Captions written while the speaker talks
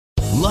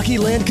Lucky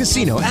Land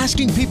Casino,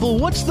 asking people,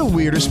 what's the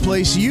weirdest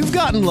place you've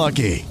gotten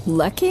lucky?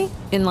 Lucky?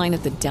 In line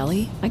at the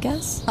deli, I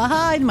guess?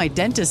 Aha, in my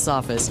dentist's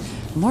office.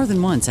 More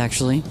than once,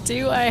 actually.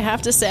 Do I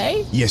have to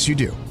say? Yes, you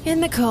do. In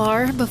the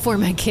car before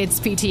my kids'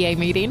 PTA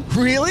meeting.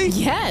 Really?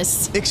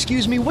 Yes.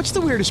 Excuse me, what's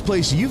the weirdest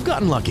place you've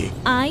gotten lucky?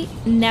 I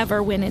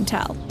never win and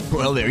tell.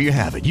 Well, there you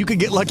have it. You can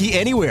get lucky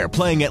anywhere,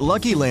 playing at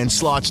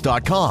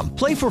LuckyLandSlots.com.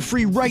 Play for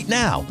free right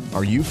now.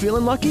 Are you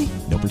feeling lucky?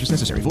 No purchase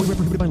necessary. Void where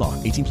prohibited by law.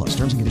 18 plus.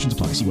 Terms and conditions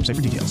apply. See website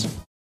for details.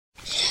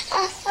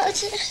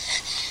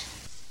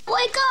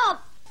 Wake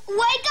up!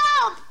 Wake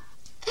up!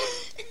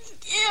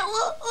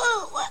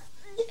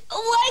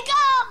 Wake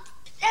up!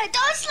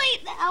 Don't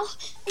sleep now.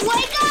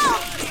 Wake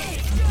up!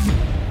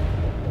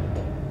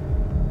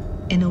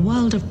 In a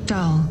world of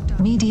dull,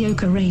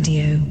 mediocre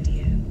radio,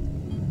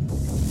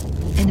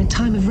 in a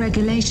time of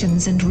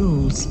regulations and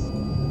rules,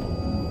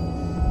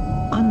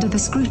 under the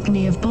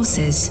scrutiny of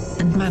bosses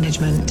and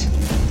management,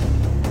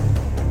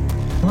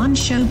 one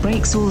show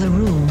breaks all the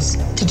rules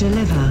to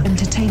deliver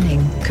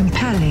entertaining,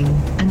 compelling,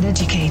 and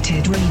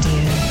educated radio,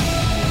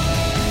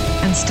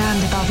 and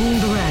stand above all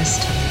the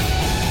rest.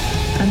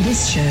 And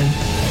this show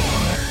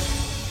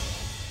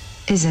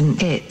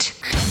isn't it.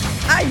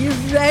 Are you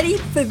ready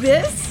for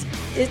this?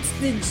 It's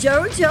the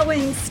JoJo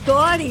and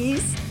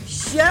Scotty's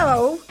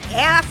show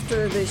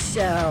after the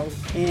show.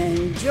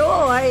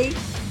 Enjoy.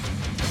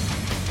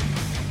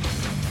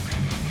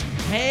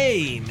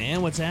 Hey,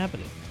 man, what's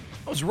happening?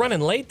 I was running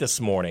late this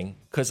morning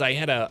because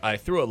I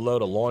threw a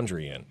load of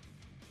laundry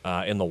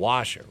in the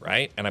washer,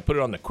 right? And I put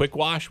it on the quick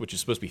wash, which is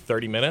supposed to be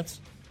 30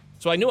 minutes.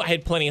 So I knew I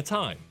had plenty of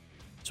time.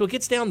 So it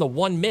gets down to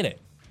 1 minute.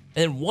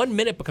 And then 1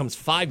 minute becomes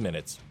 5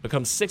 minutes,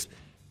 becomes 6.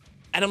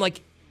 And I'm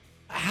like,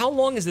 how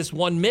long is this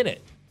 1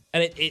 minute?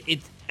 And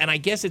and I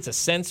guess it's a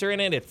sensor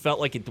in it. It felt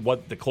like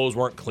the clothes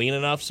weren't clean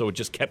enough, so it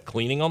just kept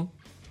cleaning them.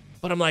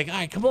 But I'm like, all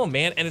right, come on,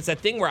 man. And it's that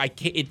thing where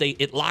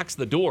it locks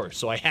the door,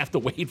 so I have to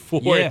wait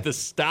for it to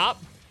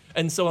stop.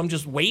 And so I'm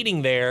just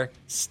waiting there,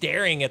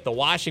 staring at the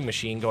washing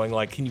machine, going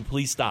like, can you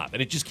please stop? And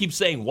it just keeps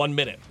saying 1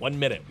 minute, 1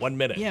 minute, 1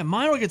 minute. Yeah,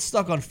 mine will get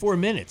stuck on 4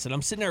 minutes, and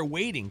I'm sitting there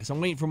waiting because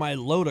I'm waiting for my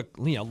load of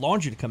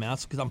laundry to come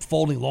out because I'm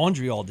folding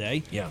laundry all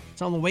day. Yeah.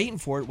 So I'm waiting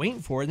for it,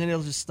 and then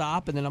it'll just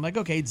stop, and then I'm like,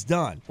 okay, it's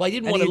done. Well, I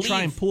didn't want to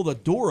try and pull the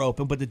door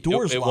open, but the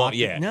door's it locked. won't,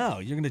 yeah. No,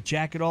 you're going to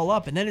jack it all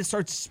up, and then it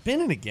starts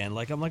spinning again.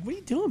 Like, I'm like, what are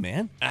you doing,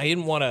 man? I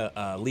didn't want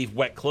to leave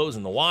wet clothes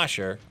in the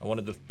washer. I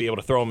wanted to be able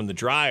to throw them in the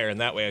dryer, and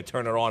that way I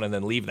turn it on and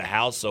then leave the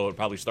house, so it would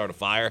probably start a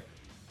fire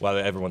while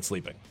everyone's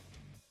sleeping.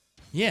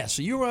 Yeah,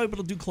 so you were able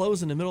to do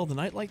clothes in the middle of the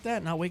night like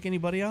that, not wake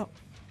anybody up?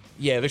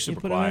 Yeah, they're super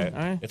quiet. All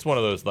right. It's one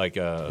of those like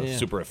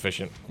super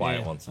efficient,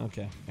 quiet ones.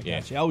 Okay, I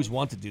got you. I always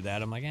want to do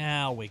that. I'm like,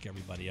 I'll wake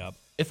everybody up.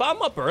 If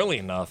I'm up early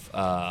enough,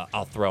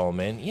 I'll throw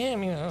them in. Yeah, I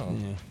mean, I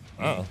don't know.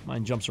 Yeah.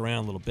 Mine jumps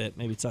around a little bit.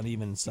 Maybe it's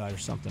uneven inside or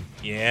something.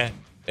 Yeah.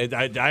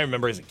 I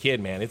remember as a kid,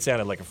 man, it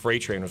sounded like a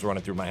freight train was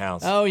running through my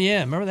house. Oh,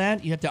 yeah. Remember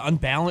that? You had to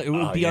unbalance. It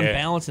would be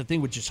unbalanced. The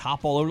thing would just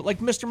hop all over. Like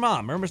Mr.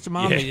 Mom. Remember Mr.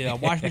 Mom? Yeah. The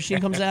washing machine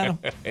comes at him?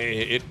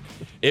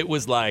 It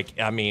was like,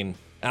 I mean,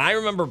 I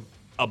remember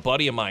a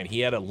buddy of mine,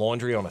 he had a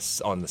laundry on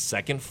the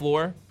second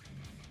floor,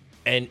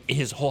 and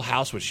his whole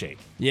house would shake.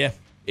 Yeah.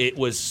 It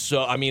was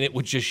so, I mean, it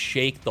would just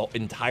shake the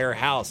entire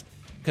house.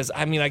 Because,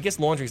 I mean, I guess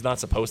laundry's not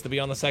supposed to be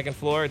on the second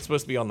floor. It's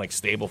supposed to be on, like,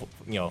 stable,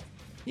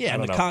 Yeah,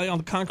 on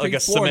the concrete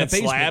like floor in the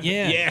basement. Slab.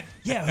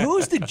 Yeah. Who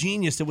was the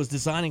genius that was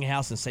designing a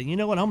house and saying, you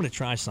know what, I'm going to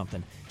try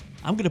something.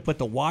 I'm going to put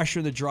the washer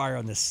and the dryer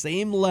on the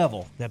same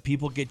level that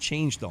people get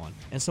changed on.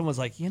 And someone's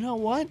like, you know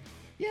what?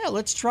 Yeah,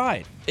 let's try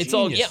it. It's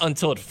Genius. all,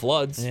 until it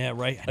floods. Yeah,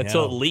 right.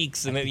 Until it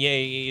leaks, and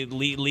it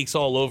leaks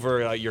all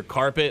over your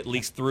carpet,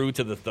 leaks through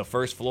to the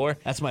first floor.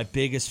 That's my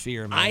biggest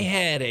fear, man.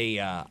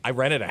 I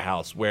rented a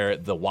house where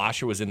the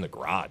washer was in the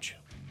garage.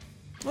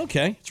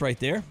 Okay, it's right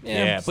there.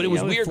 Yeah, but it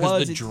was weird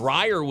because the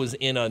dryer was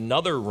in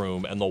another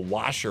room and the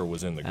washer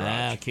was in the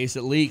garage. In case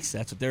it leaks,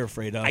 that's what they're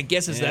afraid of. I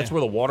guess that's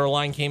where the water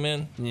line came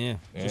in. Yeah,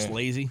 just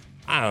lazy.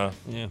 I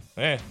don't know.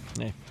 Yeah.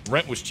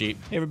 Rent was cheap.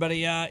 Hey,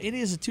 everybody, it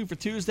is a 2 for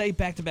Tuesday.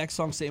 Back-to-back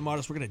song, same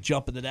artist. We're going to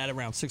jump into that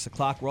around 6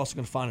 o'clock. We're also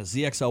going to find a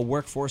ZXL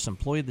Workforce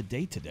Employee of the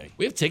Day today.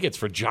 We have tickets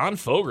for John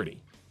Fogerty.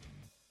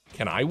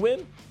 Can I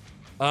win?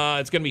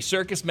 It's going to be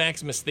Circus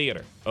Maximus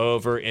Theater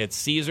over at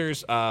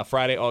Caesars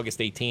Friday, August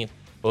 18th.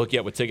 We'll hook you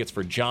up with tickets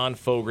for John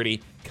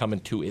Fogerty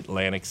coming to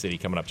Atlantic City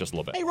coming up just a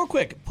little bit. Hey, real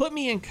quick, Put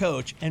Me in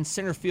Coach and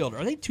Center Field.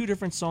 Are they two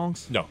different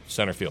songs? No,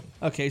 Center Field.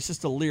 Okay, it's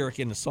just a lyric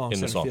in the song,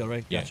 Center Field,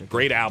 right? Yeah, gotcha.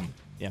 Great album.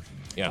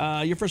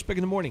 Yeah. Your first pick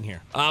in the morning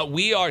here.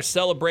 We are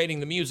celebrating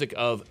the music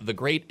of the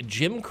great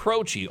Jim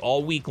Croce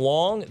all week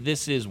long.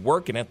 This is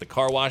Working at the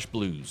Car Wash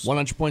Blues.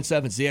 100.7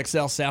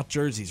 ZXL South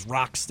Jersey's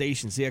rock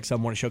station, ZXL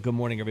Morning Show. Good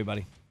morning,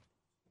 everybody.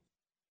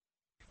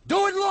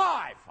 Do it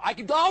live.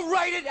 I'll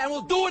write it and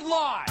we'll do it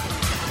live.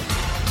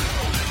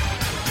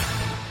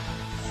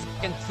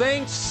 Fucking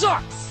thing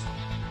sucks.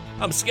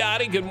 I'm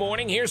Scotty. Good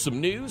morning. Here's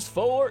some news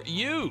for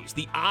you.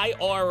 The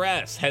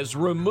IRS has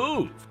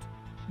removed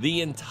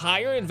the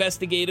entire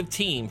investigative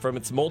team from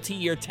its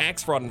multi-year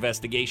tax fraud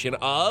investigation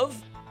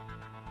of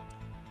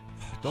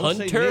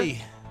Hunter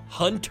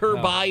Hunter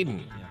Biden.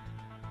 Yeah.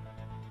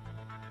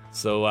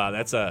 So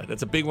that's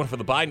a big one for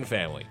the Biden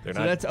family.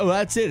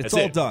 That's it. It's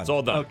all done. It's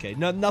all done. Okay,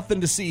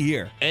 nothing to see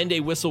here. And a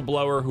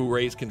whistleblower who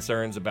raised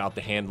concerns about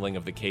the handling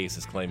of the case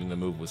is claiming the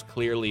move was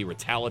clearly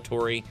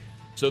retaliatory.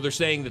 So they're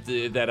saying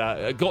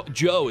that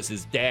Joe is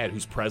his dad,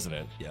 who's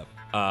president. Yep.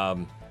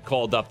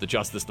 Called up the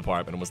Justice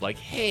Department and was like,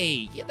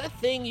 "Hey, that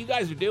thing you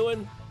guys are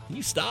doing, can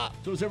you stop?"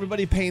 So is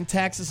everybody paying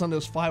taxes on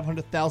those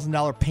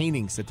 $500,000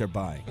 paintings that they're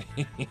buying?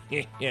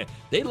 Yeah,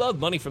 they love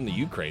money from the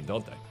Ukraine,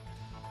 don't they?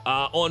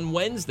 On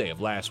Wednesday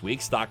of last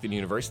week, Stockton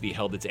University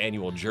held its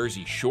annual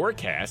Jersey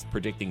Shorecast,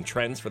 predicting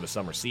trends for the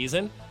summer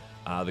season.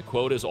 The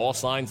quote is, "All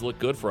signs look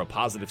good for a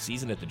positive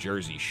season at the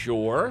Jersey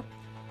Shore."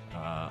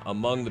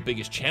 Among the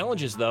biggest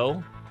challenges,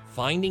 though,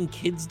 finding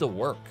kids to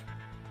work.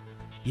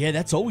 Yeah,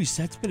 that's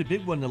been a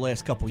big one in the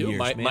last couple years,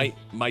 man.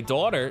 My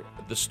daughter,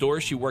 the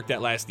store she worked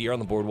at last year on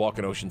the boardwalk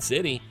in Ocean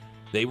City,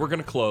 they were going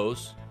to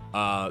close.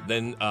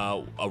 Then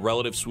a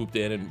relative swooped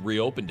in and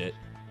reopened it.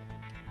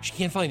 She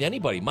can't find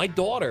anybody. My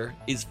daughter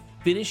is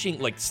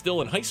finishing,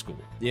 still in high school.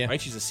 Yeah.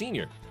 Right? She's a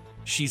senior.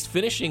 She's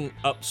finishing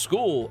up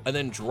school and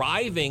then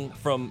driving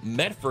from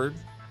Medford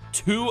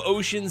to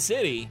Ocean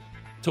City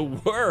to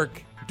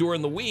work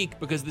during the week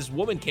because this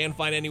woman can't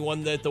find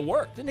anyone to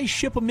work. Didn't they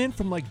ship them in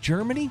from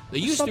Germany? They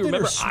used to,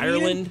 remember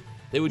Ireland?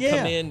 They would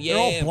come in. Yeah,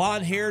 they're all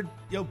blonde-haired,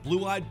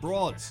 blue-eyed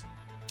broads.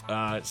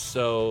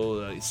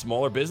 So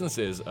smaller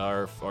businesses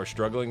are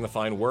struggling to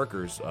find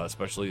workers,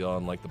 especially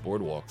on the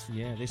boardwalks.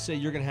 Yeah, they say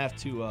you're going to have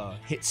to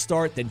hit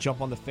start, then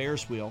jump on the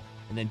Ferris wheel,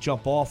 and then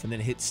jump off, and then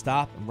hit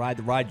stop and ride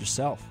the ride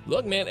yourself.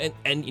 Look, man,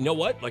 and you know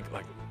what? Like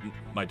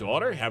my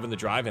daughter having to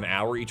drive an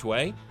hour each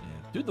way.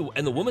 Dude,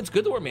 the woman's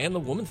good to her, man. The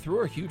woman threw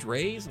her a huge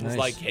raise and was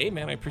like, "Hey,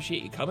 man, I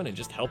appreciate you coming and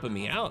just helping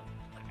me out."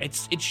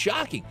 It's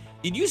shocking.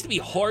 It used to be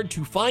hard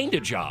to find a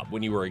job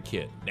when you were a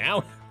kid.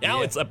 Now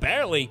it's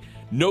apparently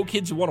no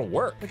kids who want to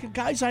work. Like the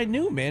guys I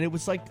knew, man, it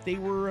was like they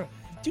were,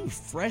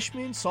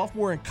 freshmen,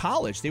 sophomore in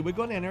college. They would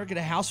go down there and get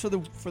a house for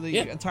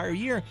the entire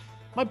year.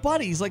 My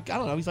buddy, he's like, I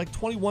don't know, he's like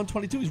 21,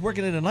 22. He's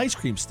working at an ice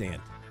cream stand.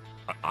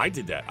 I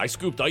did that. I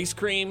scooped ice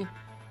cream.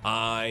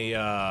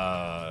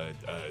 I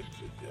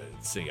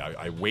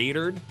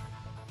waitered.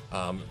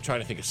 Trying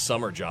to think of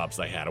summer jobs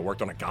I had. I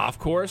worked on a golf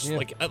course. Yeah.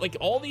 Like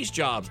all these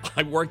jobs.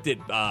 I worked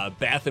at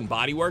Bath and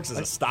Body Works as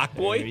a stock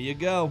boy. There you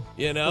go.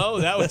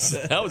 That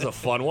was a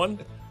fun one.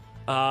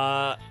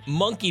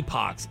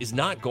 Monkeypox is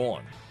not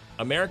gone.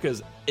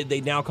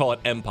 They now call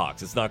it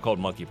Mpox. It's not called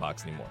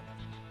monkeypox anymore.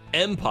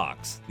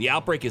 Mpox. The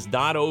outbreak is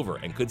not over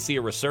and could see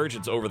a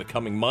resurgence over the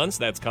coming months.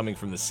 That's coming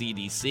from the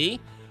CDC.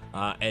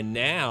 And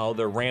now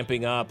they're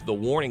ramping up the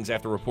warnings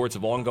after reports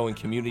of ongoing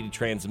community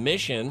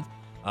transmission.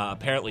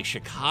 Apparently,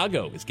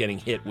 Chicago is getting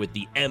hit with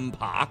the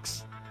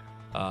Mpox,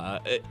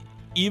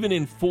 even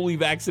in fully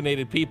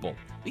vaccinated people.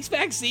 These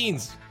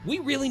vaccines, we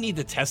really need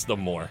to test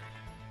them more.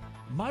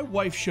 My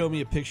wife showed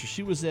me a picture.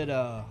 She was at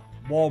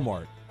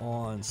Walmart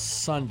on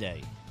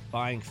Sunday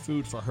buying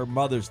food for her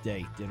Mother's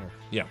Day dinner.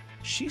 Yeah.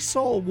 She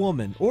saw a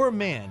woman or a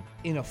man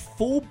in a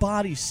full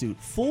bodysuit,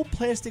 full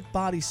plastic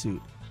bodysuit.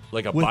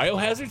 Like a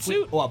biohazard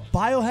suit? A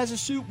biohazard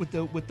suit with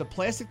the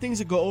plastic things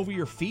that go over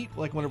your feet,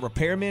 like when a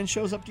repairman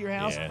shows up to your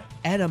house,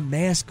 and a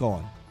mask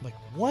on. Like,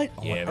 what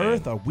on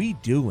earth are we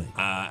doing?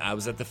 I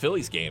was at the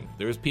Phillies game.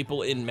 There was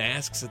people in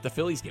masks at the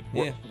Phillies game.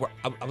 I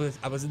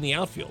was in the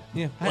outfield.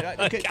 Yeah.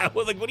 I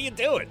was like, what are you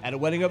doing? At a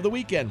wedding of the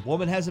weekend,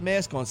 woman has a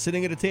mask on,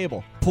 sitting at a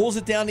table, pulls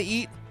it down to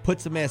eat,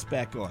 puts the mask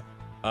back on.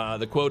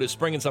 The quote is,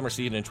 spring and summer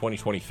season in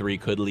 2023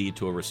 could lead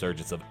to a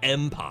resurgence of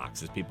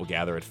Mpox as people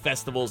gather at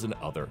festivals and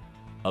other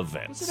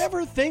events. Was it ever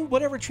a thing?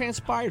 Whatever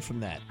transpired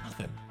from that?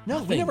 Nothing.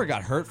 No, we never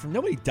got hurt from.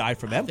 Nobody died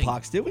from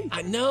Mpox, did we?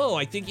 I know.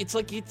 I think it's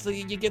like you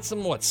get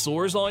some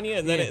sores on you,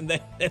 and then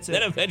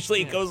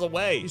eventually it goes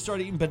away. You start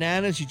eating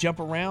bananas. You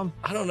jump around.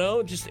 I don't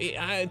know. Just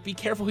be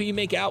careful who you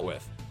make out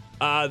with.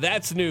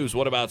 That's news.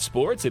 What about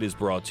sports? It is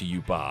brought to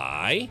you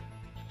by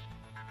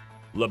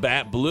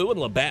Labatt Blue and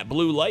Labatt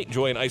Blue Light.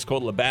 Enjoy an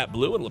ice-cold Labatt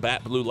Blue and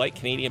Labatt Blue Light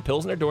Canadian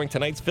Pilsner during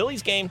tonight's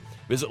Phillies game.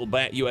 Visit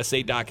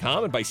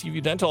LabattUSA.com and by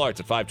Seaview Dental Arts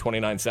at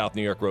 529 South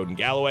New York Road in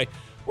Galloway,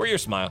 where your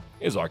smile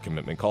is our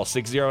commitment. Call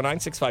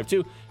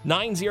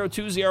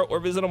 609-652-9020 or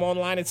visit them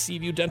online at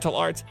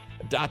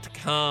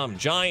SeaviewDentalArts.com.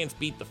 Giants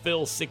beat the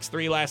Phils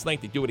 6-3 last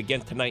night. They do it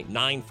again tonight,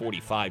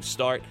 9:45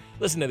 start.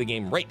 Listen to the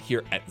game right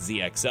here at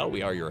ZXL.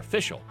 We are your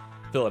official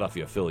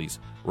Philadelphia Phillies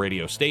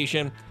radio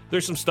station.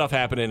 There's some stuff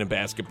happening in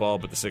basketball,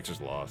 but the Sixers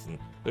lost. And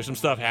there's some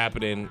stuff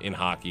happening in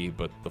hockey,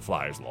 but the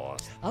Flyers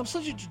lost. I'm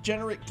such a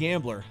degenerate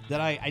gambler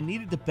that I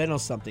needed to bet on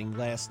something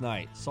last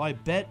night. So I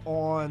bet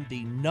on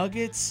the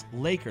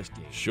Nuggets-Lakers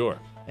game. Sure.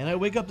 And I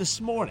wake up this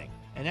morning,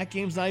 and that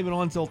game's not even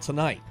on until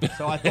tonight.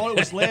 So I thought it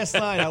was last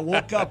night. I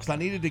woke up because I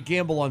needed to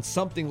gamble on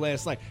something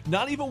last night.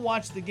 Not even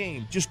watch the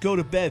game. Just go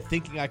to bed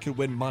thinking I could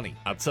win money.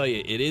 I'll tell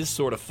you, it is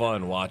sort of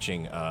fun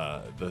watching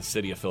the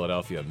city of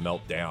Philadelphia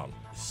melt down.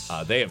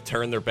 They have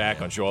turned their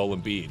back on Joel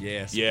Embiid.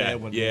 Yes, yeah.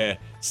 bad one, man.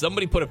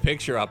 Somebody put a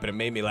picture up, and it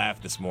made me laugh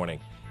this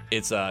morning.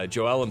 It's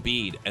Joel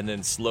Embiid, and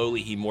then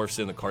slowly he morphs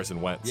into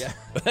Carson Wentz. Yeah.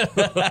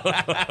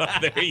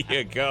 There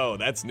you go.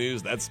 That's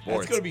news. That's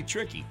sports. It's going to be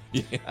tricky.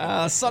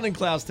 Sun and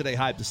clouds today,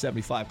 high up to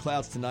 75.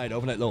 Clouds tonight,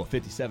 overnight low of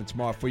 57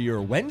 tomorrow. For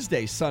your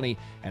Wednesday, sunny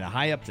and a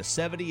high up to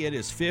 70. It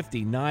is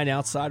 59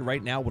 outside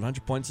right now,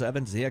 100.7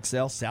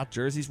 ZXL, South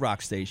Jersey's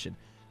Rock Station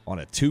on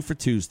a 2 for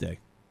Tuesday.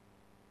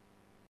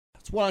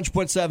 It's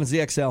 100.7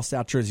 ZXL,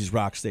 South Jersey's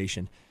Rock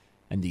Station,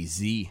 and the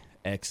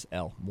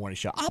ZXL Morning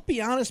Show. I'll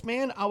be honest,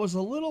 man. I was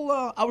a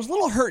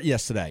little hurt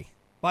yesterday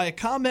by a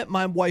comment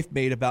my wife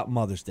made about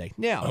Mother's Day.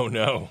 Now, Oh,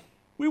 no.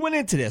 we went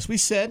into this. We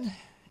said,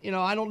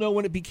 I don't know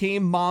when it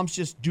became moms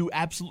just do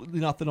absolutely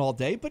nothing all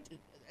day. But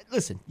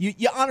listen, you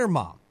honor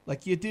mom.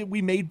 Like you did.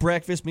 We made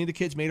breakfast. Me and the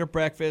kids made her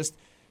breakfast.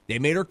 They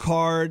made her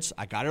cards.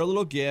 I got her a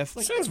little gift.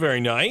 Like, Sounds very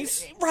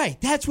nice. right.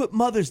 That's what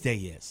Mother's Day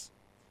is.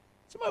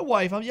 So my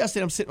wife,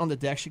 yesterday I'm sitting on the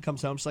deck. She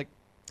comes home. She's like,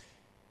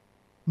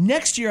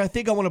 next year I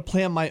think I want to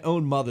plan my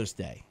own Mother's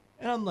Day.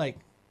 And I'm like,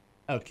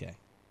 okay.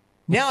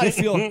 Now I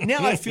feel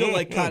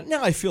like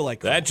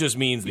That just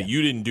means that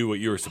you didn't do what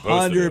you were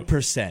supposed to do.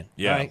 100%.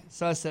 Yeah. Right?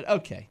 So I said,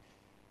 okay,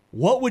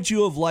 what would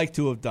you have liked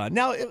to have done?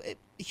 Now,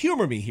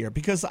 humor me here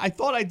because I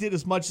thought I did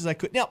as much as I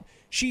could. Now,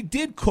 she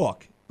did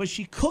cook, but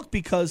she cooked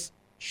because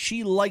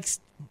she was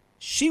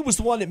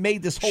the one that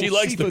made this whole She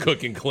likes seafood. to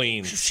cook and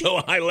clean, so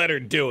I let her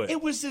do it.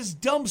 It was this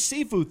dumb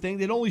seafood thing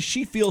that only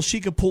she feels she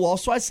could pull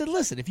off. So I said,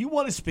 listen, if you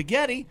wanted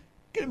spaghetti,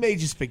 I could have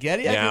made you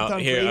spaghetti. I could have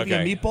done gravy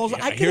and meatballs.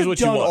 I could have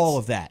done all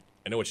of that.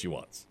 I know what she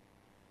wants.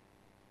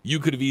 You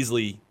could have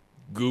easily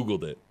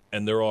Googled it,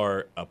 and there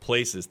are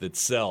places that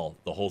sell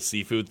the whole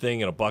seafood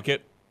thing in a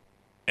bucket,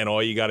 and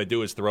all you got to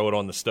do is throw it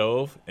on the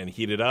stove and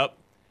heat it up.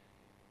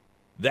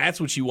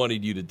 That's what she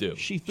wanted you to do.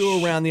 She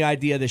threw around the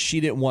idea that she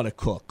didn't want to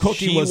cook.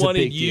 Cooking was a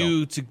big deal. She wanted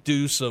you to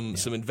do some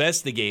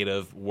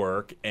investigative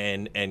work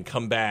and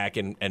come back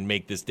and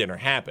make this dinner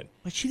happen.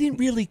 But she didn't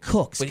really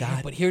cook,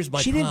 Scott. But here's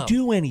my She problem. didn't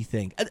do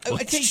anything.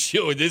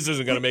 Sure, this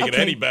isn't going to make it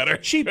any better.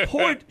 She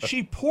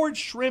poured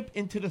shrimp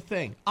into the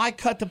thing. I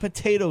cut the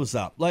potatoes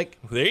up. Like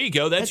there you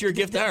go. That's your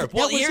gift to her.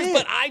 Well, was it.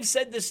 but I've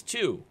said this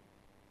too.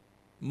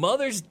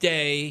 Mother's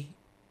Day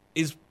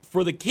is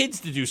for the kids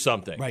to do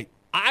something. Right.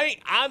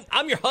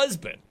 I'm your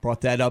husband.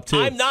 Brought that up too.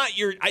 I'm not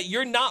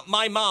you're not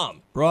my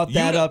mom. Brought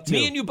that up too.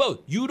 Me and you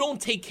both. You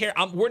don't take care.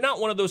 We're not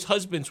one of those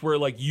husbands where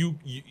like you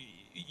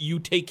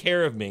take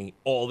care of me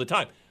all the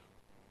time.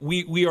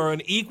 We are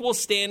on equal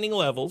standing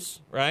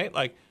levels, right?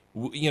 Like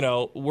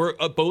we're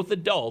both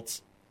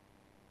adults.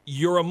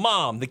 You're a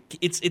mom.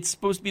 It's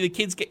supposed to be the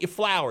kids get you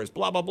flowers.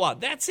 Blah blah blah.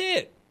 That's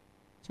it.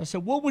 So I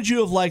said, what would you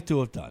have liked to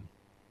have done?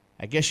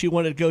 I guess she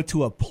wanted to go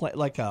to a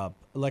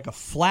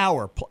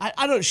flower. I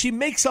don't know. She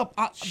makes up.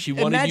 She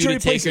wanted you to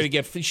take her to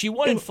get. She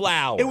wanted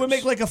flowers. It would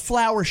make like a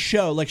flower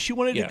show. Like she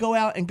wanted to go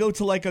out and go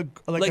to like a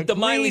the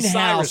Miley Cyrus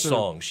greenhouse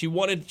song. She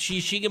wanted.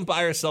 She can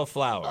buy herself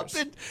flowers.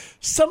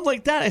 Something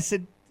like that. I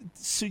said,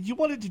 so you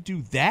wanted to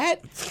do that?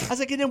 I was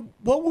like, and then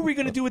what were we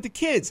going to do with the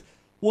kids?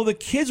 Well, the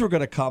kids were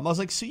going to come. I was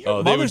like, so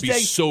your Mother's they would be Day,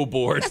 so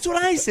bored. That's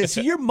what I said.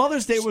 So your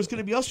Mother's Day was going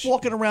to be us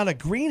walking around a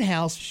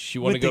greenhouse. She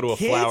wanted to go to a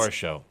kids? flower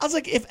show. I was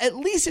like, if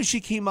she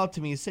came up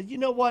to me and said, you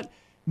know what?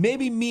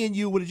 Maybe me and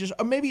you would have just,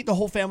 or maybe the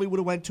whole family would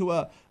have went to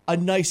a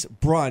nice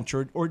brunch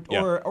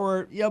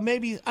or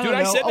maybe I don't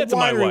know, said that a to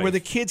my winery wife. where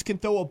the kids can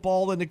throw a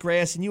ball in the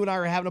grass and you and I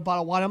are having a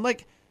bottle of wine. I'm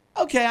like,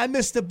 okay, I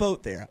missed the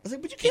boat there. I was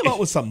like, but you came up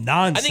with some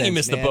nonsense. I think you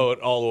missed the boat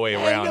all the way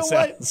around.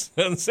 You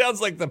know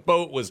Sounds like the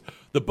boat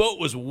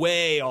was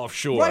way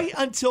offshore. Right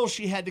until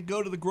she had to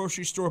go to the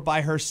grocery store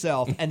by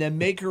herself and then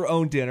make her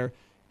own dinner.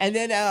 And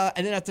then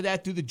after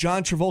that, do the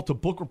John Travolta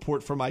book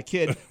report for my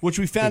kid, which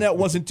we found out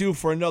wasn't due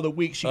for another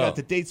week. She got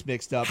the dates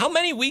mixed up. How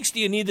many weeks do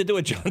you need to do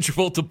a John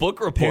Travolta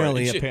book report?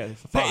 Apparently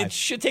 5. It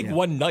should take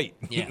one night.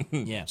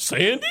 Yeah.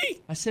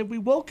 Sandy? I said, we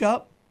woke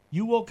up.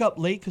 You woke up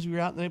late because we were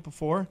out the night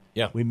before.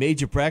 Yeah. We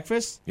made you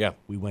breakfast. Yeah.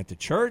 We went to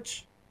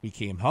church. We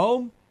came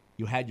home.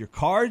 You had your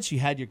cards. You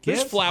had your gifts.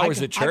 There's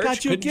flowers at church. I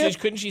got you a gift.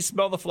 Couldn't she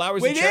smell the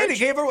flowers We at did. church?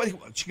 Gave her.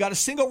 She got a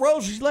single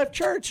rose. She left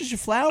church. There's your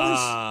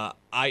flowers.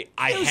 I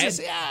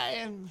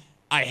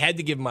had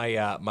to give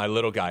my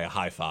little guy a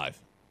high five.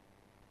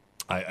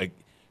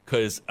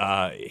 Because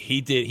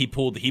he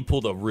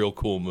pulled a real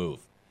cool move.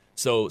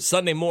 So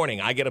Sunday morning,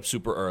 I get up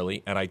super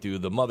early and I do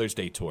the Mother's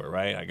Day tour,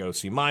 right? I go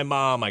see my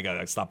mom. I got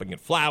to stop and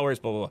get flowers,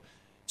 blah, blah, blah.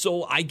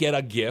 So I get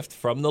a gift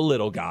from the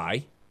little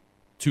guy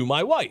to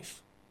my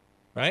wife,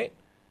 right?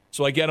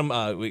 So I get him.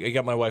 I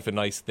got my wife a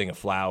nice thing of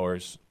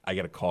flowers. I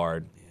get a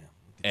card,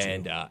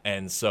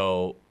 and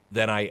so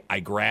then I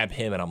grab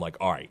him and I'm like,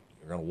 all right,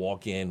 you're gonna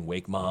walk in,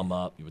 wake mom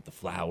up with the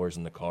flowers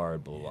and the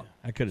card, blah blah. blah.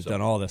 I could have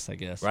done all this, I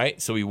guess. Right?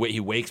 So he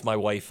wakes my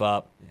wife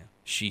up. Yeah.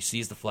 She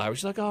sees the flowers.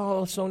 She's like,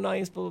 oh, so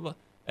nice, blah blah blah.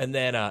 And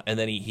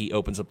then he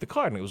opens up the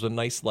card, and it was a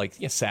nice,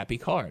 sappy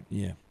card.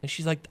 Yeah. And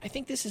she's like, I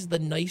think this is the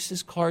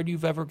nicest card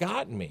you've ever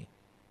gotten me.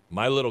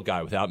 My little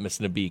guy, without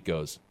missing a beat,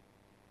 goes,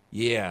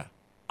 yeah,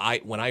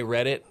 when I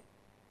read it,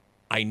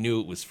 I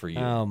knew it was for you.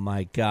 Oh,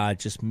 my God,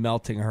 just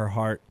melting her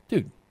heart.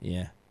 Dude.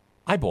 Yeah.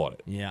 I bought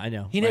it. Yeah, I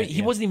know.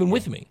 He wasn't even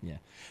with me. Yeah.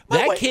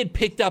 That kid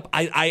picked up.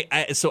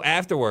 So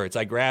afterwards,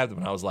 I grabbed him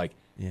and I was like,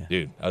 Yeah.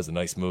 dude, that was a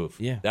nice move.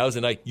 Yeah. That was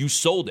a nice. You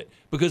sold it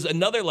because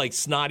another like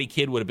snotty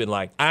kid would have been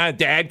like,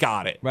 Dad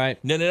got it. Right.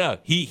 No.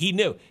 He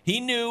knew.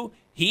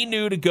 He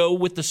knew to go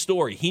with the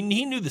story. He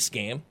knew the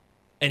scam,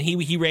 and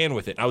he ran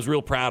with it. I was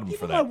real proud of him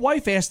for that. My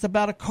wife asked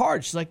about a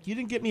card. She's like, "You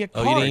didn't get me a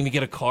card." Oh, you didn't even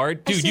get a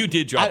card, dude. You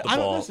did drop the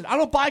ball. Listen, I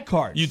don't buy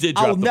cards. You did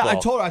drop the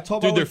ball. I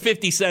told her. Dude, they're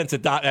 50 cents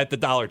at the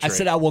Dollar Tree. I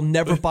said I will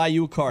never buy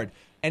you a card.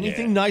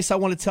 Anything nice I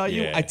want to tell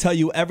you, I tell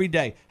you every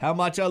day. How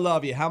much I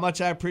love you, how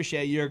much I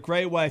appreciate you. You're a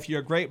great wife, you're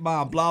a great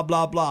mom, blah,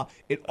 blah, blah.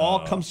 It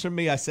all comes from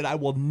me. I said I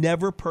will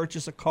never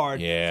purchase a card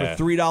for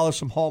 $3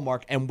 from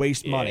Hallmark and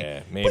waste money.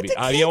 Yeah, maybe.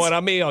 You know what?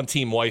 I'm on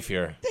team wife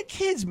here. The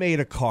kids made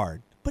a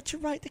card. But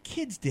you're right, the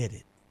kids did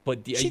it.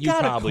 But you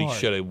probably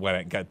should have went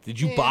and got. Did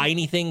you buy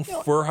anything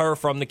for her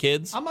from the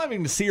kids? I'm not even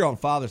going to see her on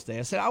Father's Day.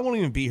 I said I won't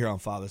even be here on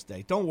Father's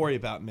Day. Don't worry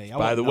about me.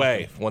 By the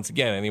way, once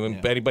again,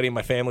 anybody in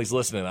my family's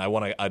listening, I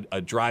want a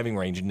driving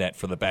range net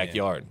for the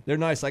backyard. They're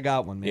nice. I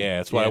got one, man. Yeah,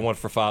 that's what I want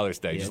for Father's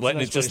Day.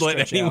 Yeah, just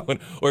letting anyone,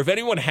 or if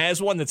anyone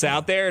has one that's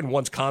out there and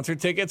wants concert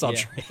tickets, I'll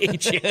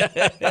trade you.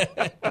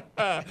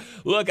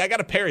 Look, I got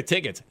a pair of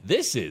tickets.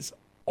 This is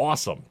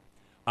awesome.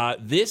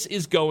 This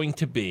is going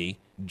to be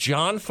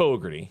John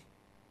Fogerty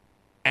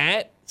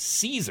at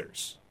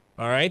Caesars,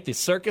 all right, the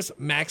Circus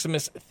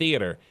Maximus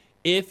Theater.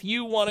 If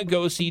you want to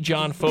go see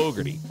John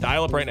Fogerty,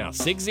 dial up right now,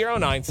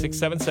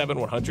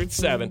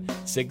 609-677-107,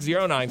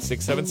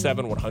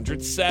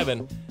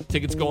 609-677-107.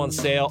 Tickets go on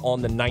sale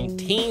on the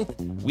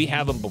 19th. We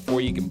have them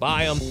before you can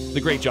buy them. The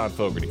great John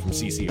Fogerty from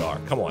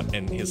CCR. Come on,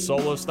 and his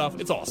solo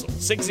stuff, it's awesome.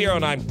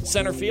 609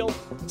 Centerfield,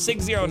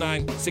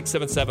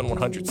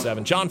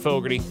 609-677-107. John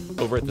Fogerty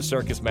over at the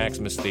Circus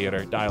Maximus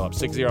Theater. Dial up,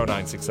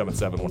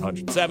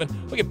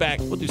 609-677-107. We'll get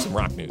back. We'll do some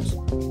rock news.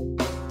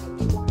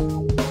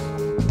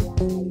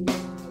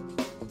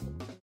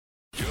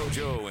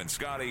 JoJo and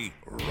Scotty,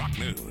 rock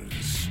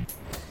news.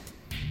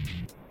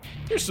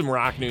 Here's some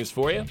rock news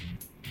for you.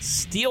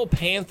 Steel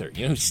Panther.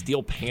 You know who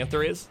Steel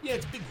Panther is? Yeah,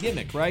 it's a big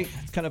gimmick, right?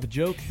 It's kind of a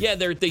joke. Yeah,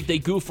 they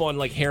goof on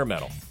like hair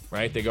metal,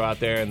 right? They go out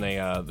there and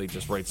they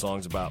just write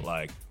songs about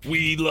like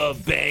we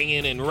love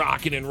banging and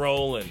rocking and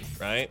rolling,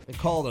 right? They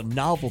call it a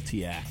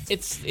novelty act. They're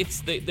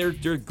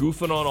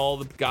goofing on all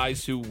the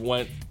guys who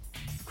went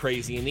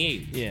crazy in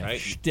the 80s, right?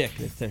 Shtick.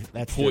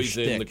 That's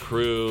Poison, their The shtick.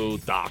 Crew,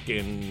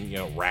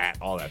 Dokken, Rat,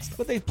 all that stuff.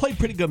 But they play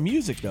pretty good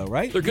music, though,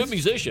 right? They're good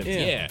musicians,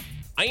 Yeah. yeah.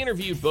 I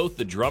interviewed both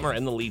the drummer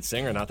and the lead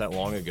singer not that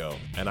long ago,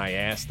 and I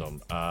asked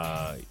them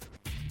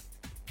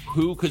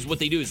because what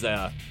they do is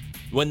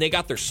when they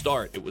got their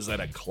start, it was at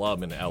a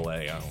club in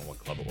L.A. I don't know what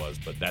club it was,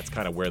 but that's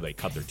kind of where they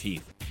cut their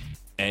teeth.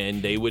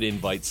 And they would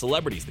invite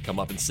celebrities to come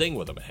up and sing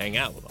with them and hang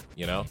out with them,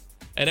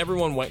 And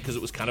everyone went because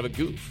it was kind of a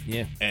goof.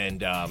 Yeah.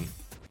 And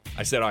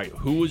I said, all right,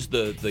 who was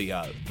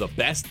the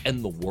best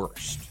and the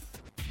worst?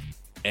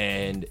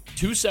 And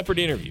two separate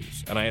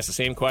interviews, and I asked the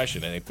same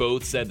question, and they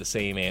both said the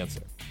same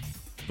answer.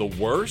 The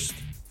worst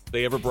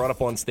they ever brought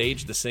up on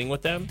stage to sing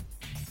with them?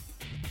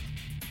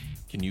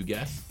 Can you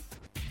guess?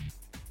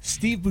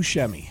 Steve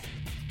Buscemi.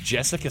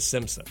 Jessica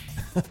Simpson.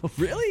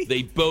 Really?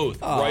 They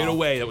both, right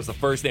away, that was the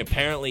first thing.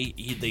 Apparently,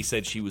 they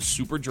said she was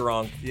super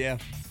drunk. Yeah.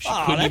 She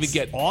couldn't even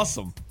get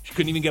awesome. She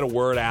couldn't even get a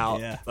word out.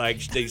 Yeah.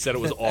 Like, they said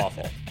it was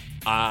awful.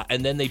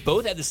 And then they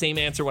both had the same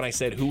answer when I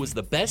said, who was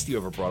the best you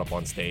ever brought up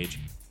on stage?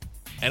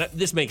 And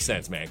this makes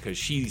sense, man, because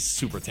she's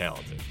super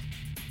talented.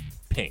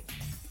 Pink.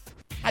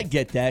 I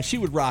get that. She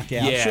would rock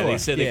out. Yeah, sure. they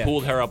said they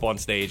pulled her up on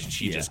stage and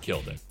she just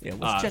killed it. Yeah,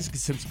 what's Jessica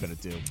Simpson going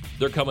to do?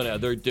 They're coming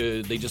out.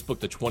 They just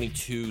booked a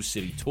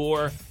 22-city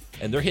tour,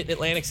 and they're hitting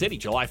Atlantic City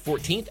July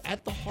 14th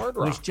at the Hard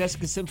Rock. Was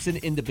Jessica Simpson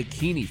in the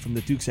bikini from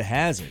the Dukes of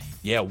Hazzard?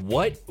 Yeah,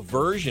 what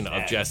version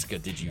of Jessica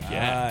did you get?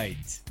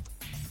 Right.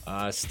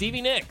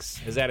 Stevie Nicks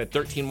has added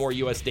 13 more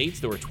U.S. dates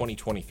to her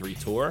 2023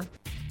 tour.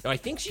 Now, I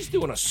think she's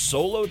doing a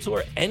solo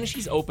tour, and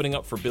she's opening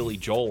up for Billy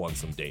Joel on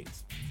some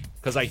dates.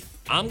 Because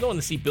I'm going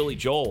to see Billy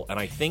Joel, and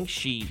I think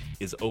she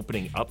is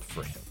opening up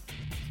for him.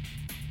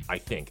 I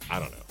think. I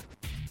don't know.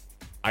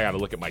 I got to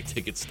look at my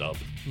ticket stub.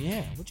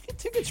 Yeah, where'd you get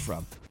tickets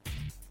from?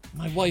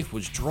 My wife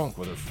was drunk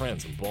with her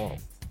friends and bought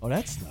them. Oh,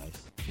 that's nice.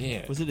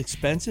 Yeah. Was it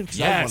expensive? Because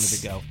Yes. I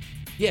wanted to go.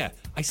 Yeah.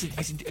 I said,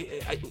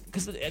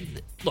 because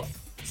look,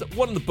 so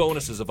one of the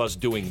bonuses of us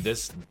doing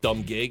this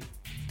dumb gig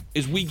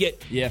is we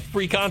get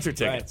free concert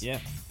tickets. Right, yeah.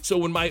 So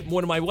when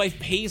my wife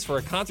pays for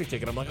a concert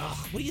ticket, I'm like,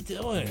 oh, what are you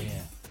doing?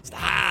 Yeah.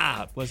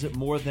 Stop. Was it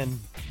more than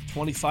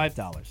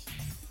 $25?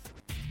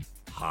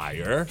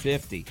 Higher.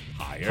 50.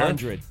 Higher.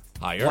 100.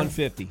 Higher.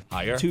 150.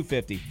 Higher.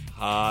 250.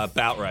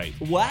 About right.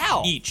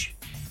 Wow. Each.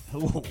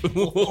 Do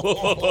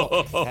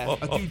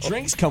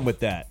drinks come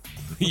with that?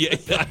 Yeah,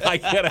 I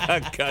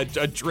get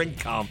a drink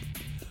comp.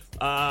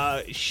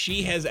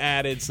 She has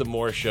added some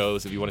more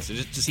shows if you want to see,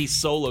 just to see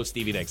solo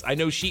Stevie Nicks. I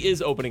know she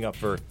is opening up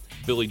for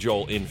Billy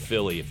Joel in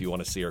Philly if you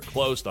want to see her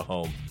close to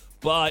home.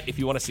 But if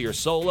you want to see her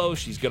solo,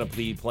 she's going to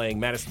be playing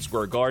Madison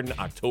Square Garden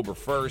October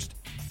 1st.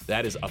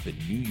 That is up in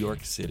New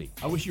York City.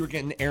 I wish you were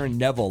getting Aaron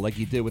Neville like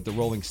you did with the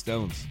Rolling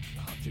Stones.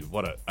 Oh, dude,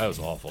 that was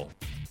awful.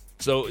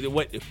 So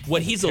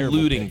what he's terrible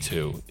alluding pick.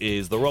 to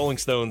is the Rolling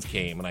Stones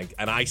came,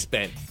 and I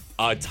spent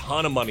a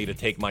ton of money to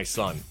take my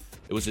son.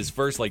 It was his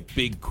first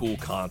big cool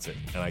concert,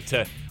 and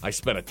I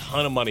spent a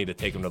ton of money to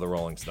take him to the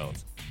Rolling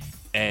Stones.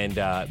 And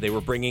they were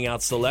bringing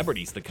out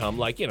celebrities to come,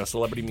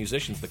 celebrity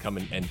musicians to come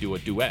and do a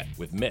duet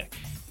with Mick.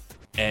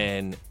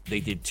 And they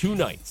did 2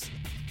 nights.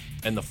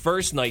 And the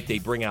first night they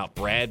bring out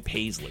Brad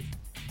Paisley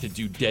to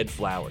do Dead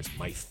Flowers,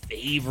 my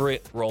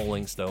favorite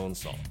Rolling Stones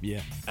song. Yeah.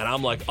 And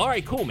I'm like, all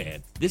right, cool,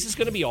 man. This is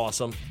going to be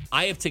awesome.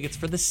 I have tickets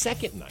for the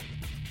second night.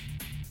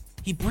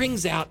 He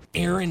brings out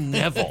Aaron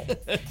Neville.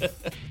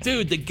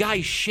 Dude, the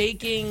guy's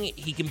shaking.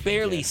 He can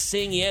barely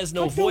sing. He has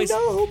no voice.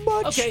 Don't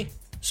know much. Okay.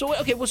 So what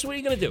are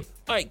you going to do?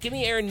 All right, give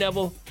me Aaron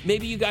Neville.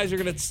 Maybe you guys are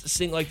going to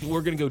sing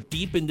we're going to go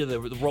deep into the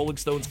Rolling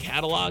Stones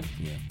catalog.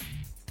 Yeah.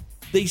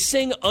 They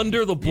sing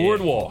Under the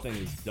Boardwalk. Yeah, the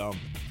whole thing is dumb.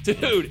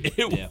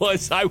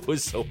 Dude, I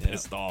was so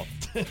pissed off.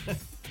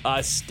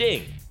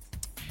 Sting.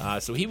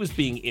 So he was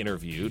being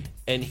interviewed,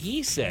 and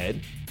he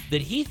said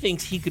that he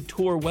thinks he could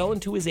tour well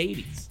into his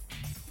 80s.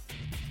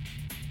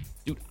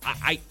 Dude,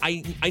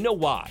 I know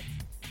why.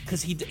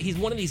 Because he's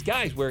one of these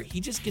guys where he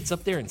just gets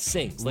up there and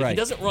sings. He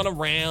doesn't run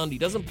around. He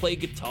doesn't play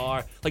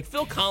guitar.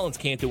 Phil Collins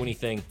can't do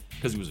anything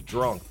because he was a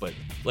drunk, but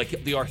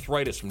the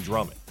arthritis from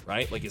drumming,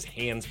 right? His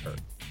hands hurt.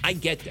 I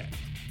get that.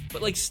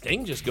 But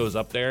Sting just goes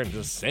up there and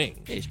just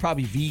sings. Yeah, he's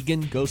probably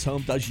vegan, goes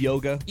home, does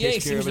yoga. Yeah, he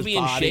takes care seems of to his be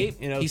in body. shape.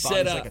 He He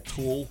said said like a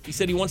tool. He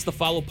said he wants to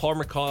follow Paul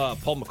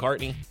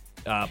McCartney.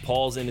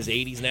 Paul's in his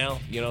 80s now,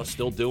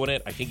 still doing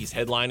it. I think he's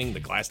headlining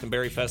the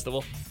Glastonbury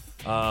Festival.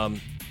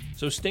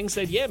 So Sting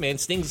said, yeah, man,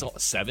 Sting's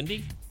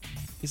 70.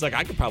 He's like,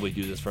 I could probably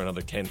do this for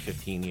another 10,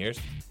 15 years.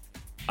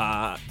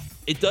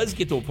 It does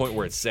get to a point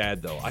where it's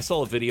sad, though. I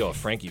saw a video of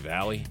Frankie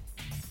Valli,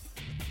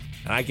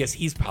 and I guess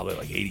he's probably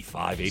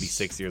 85,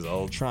 86 years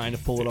old. Trying to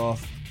pull it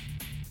off.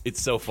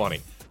 It's so funny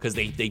because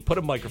they put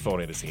a microphone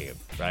in his hand,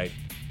 right?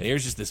 And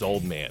here's just this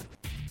old man,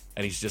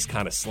 and he's just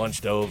kind of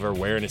slunched over,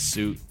 wearing his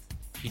suit.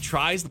 He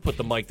tries to put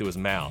the mic to his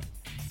mouth,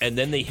 and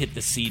then they hit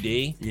the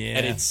CD,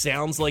 and it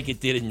sounds like it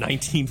did in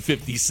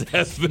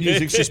 1957.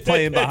 Music's just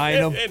playing behind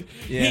him. And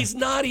he's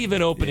not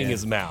even opening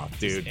his mouth,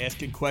 dude. Just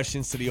asking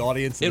questions to the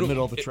audience in the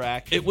middle of the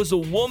track. It was a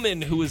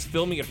woman who was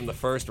filming it from the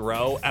first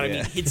row, and I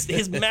mean,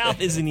 his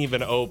mouth isn't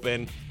even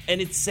open,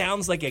 and it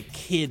sounds like a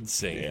kid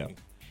singing.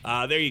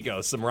 There you go,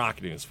 some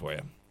rock news for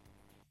you.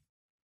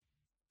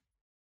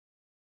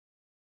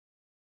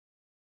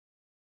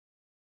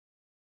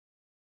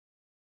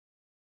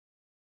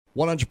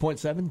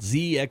 .7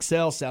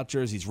 ZXL, South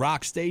Jersey's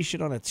rock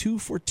station on a 2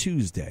 for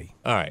Tuesday.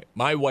 All right,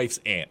 my wife's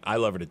aunt, I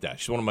love her to death.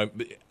 She's one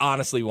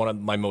of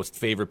my most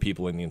favorite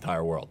people in the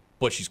entire world,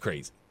 but she's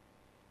crazy.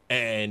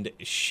 And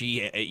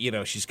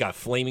she's got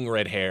flaming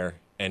red hair,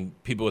 and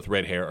people with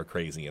red hair are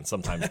crazy, and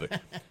sometimes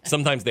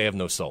they have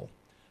no soul.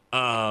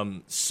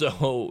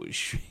 So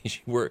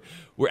we're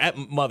at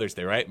Mother's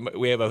Day, right?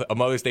 We have a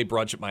Mother's Day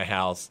brunch at my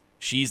house.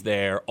 She's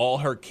there. All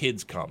her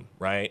kids come,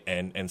 right?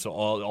 And so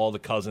all the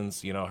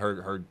cousins,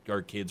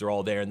 her kids are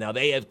all there. Now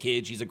they have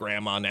kids. She's a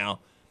grandma now.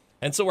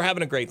 And so we're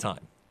having a great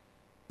time.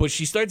 But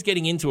she starts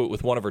getting into it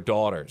with one of her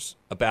daughters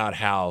about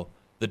how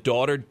the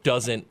daughter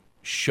doesn't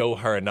show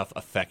her enough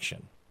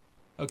affection.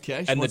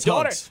 Okay. And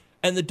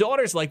the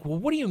daughter's like, well,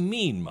 what do you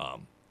mean,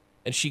 Mom?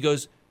 And she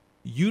goes,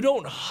 you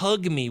don't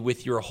hug me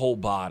with your whole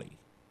body.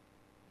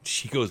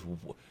 She goes,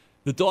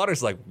 the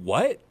daughter's like,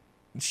 what?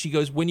 She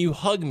goes, when you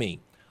hug me,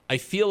 I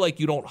feel like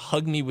you don't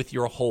hug me with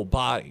your whole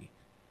body.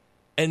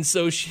 And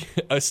so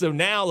so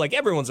now,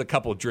 everyone's a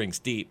couple drinks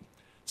deep.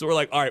 So we're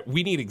like, all right,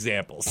 we need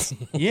examples.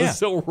 Yeah.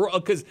 So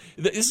because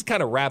this is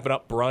kind of wrapping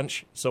up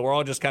brunch. So we're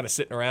all just kind of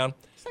sitting around.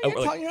 So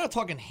you're not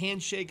talking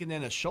handshake and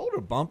then a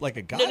shoulder bump like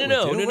a guy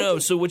No.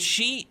 So what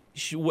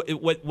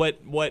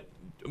what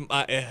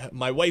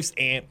my wife's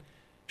aunt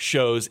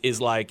shows is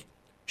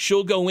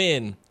she'll go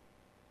in,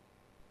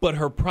 but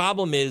her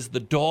problem is the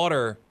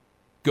daughter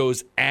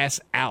goes ass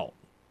out.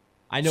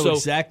 I know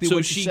exactly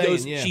what you're saying.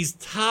 So she's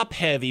top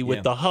heavy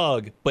with the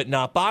hug, but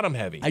not bottom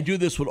heavy. I do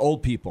this with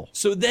old people.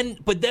 So then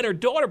her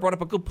daughter brought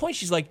up a good point.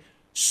 She's like,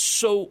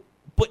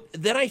 but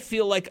then I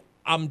feel like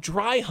I'm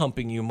dry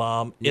humping you,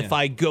 Mom, if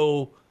I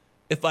go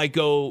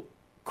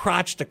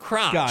crotch to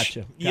crotch.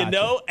 Gotcha.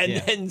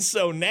 And then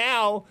so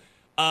now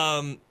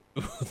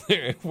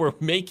we're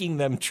making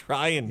them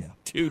try and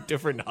do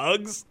different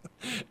hugs.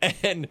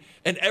 And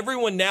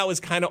everyone now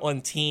is kind of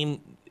on team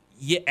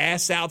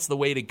ass out's the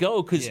way to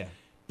go because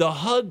the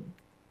hug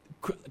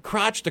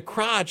crotch to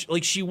crotch,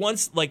 she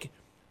wants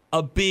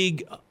a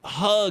big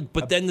hug,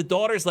 but then the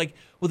daughter's like,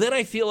 well, then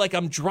I feel like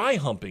I'm dry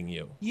humping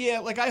you.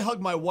 Yeah, I hug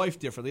my wife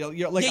differently. I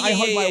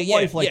hug my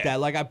wife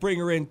that. I bring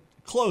her in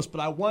close, but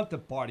I want the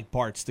body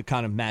parts to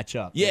kind of match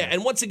up. Yeah,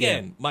 and once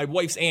again, my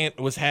wife's aunt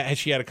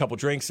she had a couple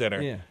drinks in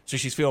her, so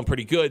she's feeling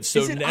pretty good.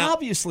 So is it now,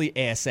 obviously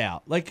ass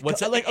out? Like,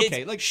 what's like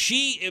okay, like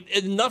she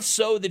enough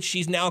so that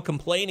she's now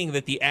complaining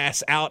that the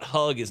ass out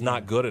hug is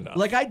not good enough.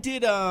 Like I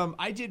did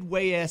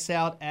way ass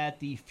out at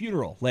the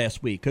funeral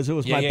last week because it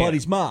was my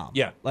buddy's mom.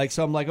 Yeah, like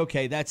so I'm like,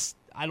 okay,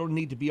 I don't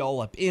need to be all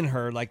up in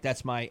her. Like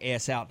that's my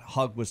ass out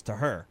hug was to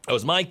her. That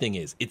was my thing.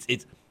 Is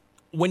it's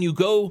when you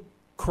go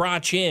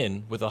crotch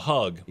in with a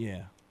hug.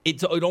 Yeah.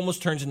 It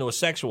almost turns into a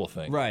sexual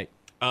thing. Right.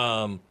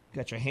 Got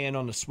your hand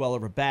on the swell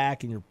of her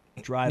back and you're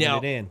driving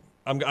it in.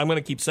 I'm going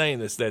to keep saying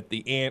this, that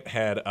the aunt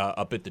had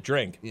a bit to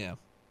drink. Yeah.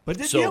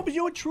 But you know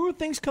what? Truer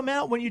things come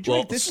out when you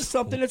drink. This is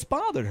something that's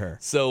bothered her.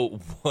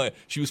 So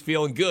she was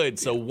feeling good.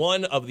 So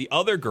one of the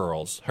other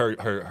girls,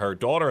 her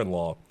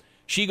daughter-in-law,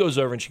 she goes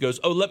over and she goes,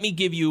 "Oh, let me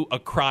give you a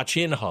crotch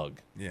in hug."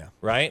 Yeah.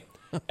 Right?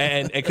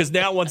 And because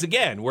now once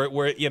again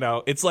we're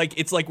it's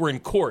like we're in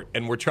court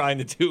and we're trying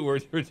to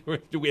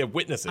do we have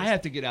witnesses. I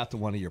have to get out to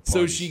one of your parties.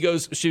 So she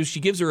goes she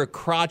gives her a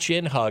crotch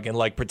in hug and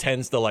like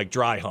pretends to like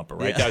dry hump her,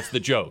 right? Yeah. That's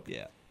the joke.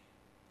 Yeah.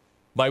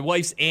 My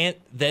wife's aunt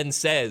then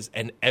says,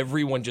 and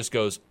everyone just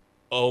goes,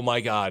 "Oh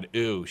my God,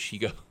 ooh." She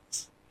goes,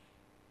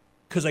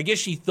 because I guess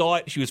she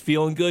thought she was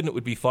feeling good and it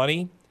would be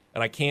funny,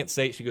 and I can't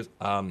say it. She goes,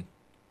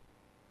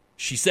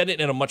 she said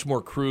it in a much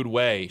more crude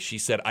way. She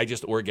said, "I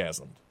just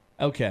orgasmed."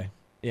 Okay.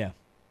 Yeah.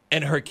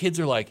 And her kids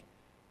are like,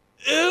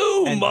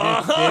 "Ew, and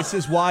Mom." This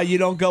is why you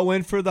don't go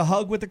in for the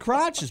hug with the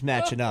crotches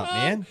matching up,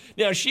 man.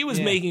 Now, she was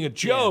making a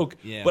joke,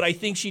 yeah. but I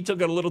think she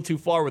took it a little too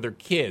far with her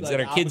kids. Like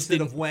and her kids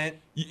didn't. Went,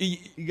 you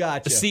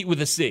got A seat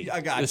with a C.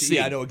 I got the you.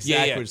 Yeah, I know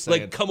exactly what you're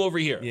saying. Like, come over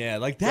here. Yeah,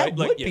 like that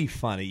would be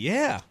funny.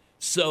 Yeah.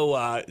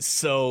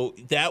 So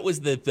that was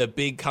the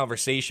big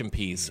conversation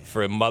piece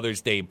for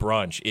Mother's Day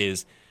brunch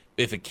is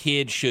if a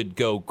kid should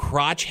go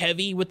crotch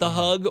heavy with the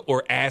hug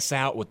or ass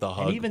out with the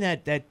hug. And even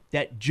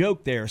that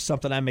joke there is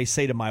something I may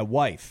say to my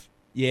wife.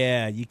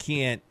 Yeah, you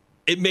can't.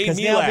 It made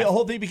me now laugh. The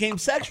whole thing became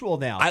sexual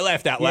now. I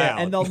laughed out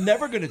loud. And they're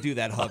never going to do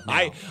that hug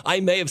now. I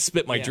may have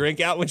spit my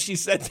drink out when she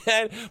said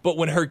that, but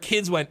when her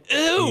kids went,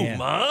 "Ew,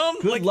 Mom."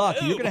 Good luck.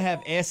 Ew. You're going to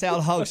have ass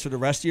out hugs for the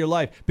rest of your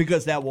life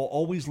because that will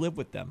always live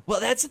with them.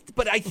 Well,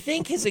 but I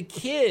think as a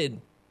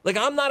kid, like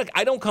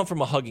I don't come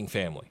from a hugging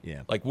family.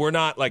 Yeah. Like we're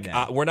not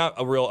we're not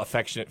a real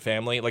affectionate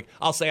family. Like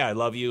I'll say I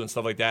love you and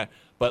stuff like that,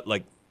 but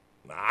like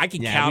I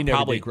can count we never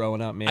probably did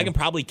growing up, man. I can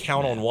probably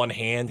count on one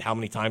hand how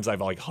many times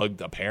I've like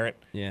hugged a parent.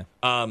 Yeah.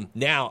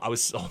 Now I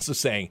was also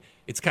saying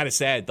it's kind of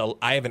sad.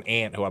 I have an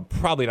aunt who I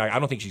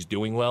don't think she's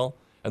doing well.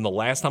 And the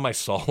last time I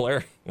saw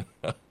her,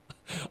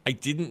 I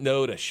didn't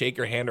know to shake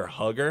her hand or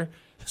hug her.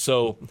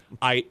 So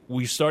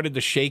we started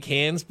to shake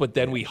hands, but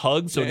then we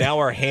hugged. So now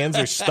our hands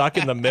are stuck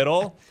in the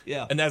middle.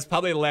 Yeah. And that's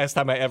probably the last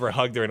time I ever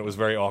hugged her, and it was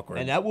very awkward.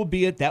 And that would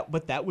be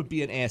but that would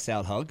be an ass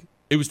out hug.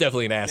 It was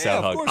definitely an ass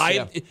out hug.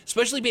 Course,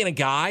 especially being a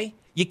guy,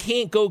 you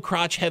can't go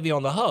crotch heavy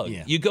on the hug.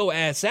 Yeah. You go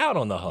ass out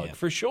on the hug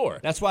for sure.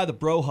 That's why the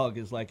bro hug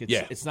is like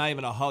it's not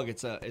even a hug.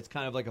 It's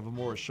kind of like a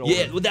more shoulder.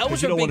 Yeah, well, that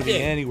was you her don't big want to be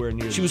thing. anywhere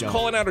near. She was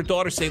calling out her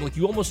daughter, saying like,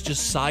 "You almost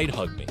just side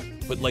hug me,"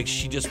 but like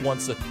she just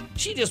wants a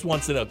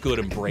good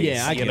embrace.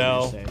 Yeah, I you get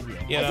know. what you're saying.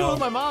 You I know? feel with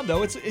my mom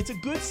though. It's a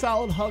good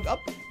solid hug up,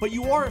 but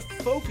you are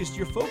focused.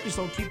 You're focused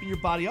on keeping your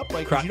body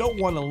upright because you don't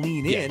want to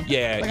lean in.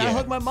 Yeah, like I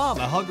hug my mom.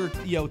 I hug her,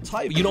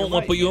 tight. You don't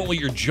want, but you don't want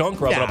your junk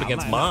rubbing up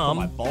against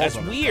mom. That's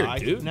weird,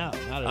 dude. No,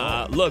 not at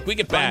all. Look, we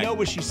get back. I know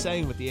what she's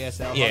saying with the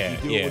ass out. Yeah,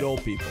 hug. You do it with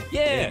old people.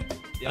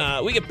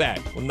 Yeah. We get back.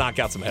 We'll knock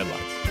out some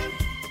headlines.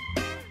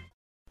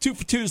 2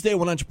 for Tuesday,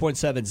 100.7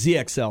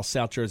 ZXL,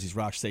 South Jersey's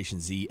rock station,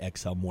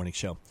 ZXL Morning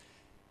Show.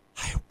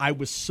 I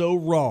was so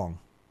wrong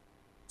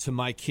to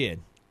my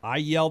kid. I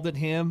yelled at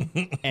him,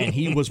 and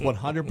he was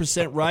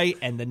 100% right.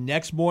 And the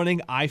next morning,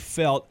 I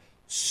felt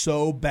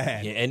so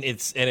bad. Yeah, and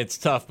it's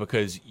tough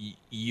because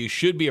you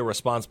should be a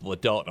responsible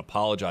adult and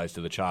apologize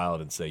to the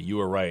child and say, "You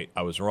were right,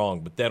 I was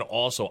wrong." But then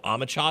also,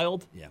 I'm a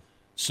child. Yeah.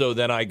 So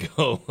then I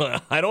go,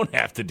 I don't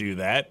have to do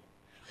that.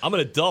 I'm an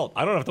adult.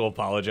 I don't have to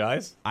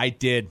apologize. I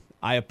did.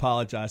 I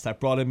apologized. I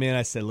brought him in.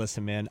 I said,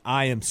 "Listen, man,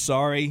 I am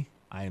sorry.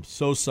 I am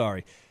so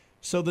sorry."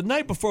 So the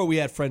night before, we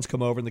had friends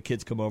come over and the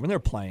kids come over and they're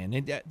playing.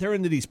 And they're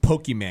into these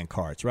Pokemon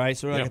cards, right?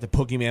 So I got the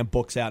Pokemon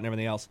books out and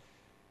everything else.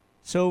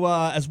 So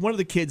as one of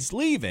the kids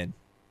leaving,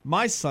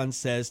 my son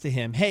says to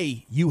him,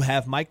 "Hey, you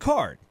have my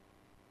card."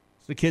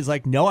 So the kid's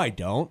like, "No, I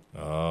don't."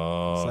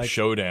 Oh, like,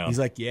 showdown. He's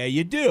like, "Yeah,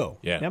 you do."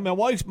 Yeah. Now, my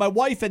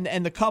wife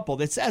and the couple,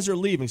 that's as they're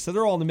leaving, so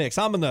they're all in the mix.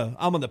 I'm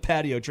on the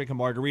patio drinking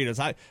margaritas.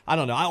 I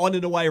don't know. I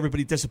wanted to know why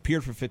everybody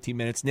disappeared for 15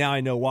 minutes. Now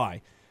I know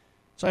why.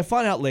 So I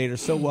find out later.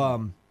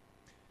 So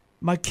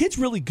my kid's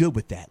really good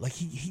with that. Like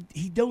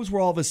he knows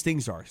where all of his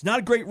things are. He's not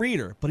a great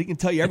reader, but he can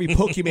tell you every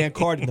Pokemon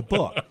card in the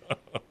book.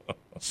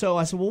 So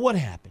I said, "Well, what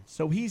happened?"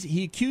 So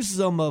he accuses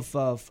them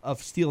of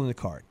stealing the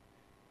card.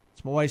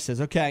 So my wife says,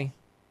 "Okay,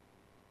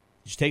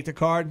 did you take the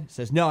card?" He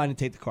says, "No, I didn't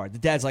take the card." The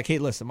dad's like, "Hey,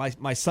 listen,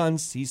 my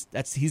son's he's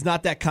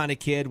not that kind of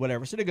kid,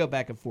 whatever." So they go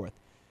back and forth.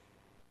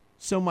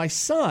 So my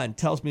son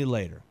tells me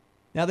later.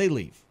 Now they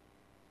leave.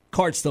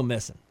 Card's still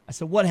missing. I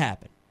said, "What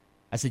happened?"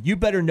 I said, you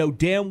better know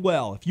damn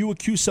well, if you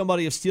accuse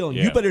somebody of stealing,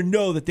 you better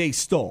know that they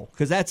stole.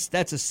 Because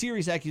that's a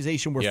serious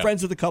accusation. We're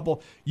friends with a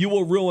couple. You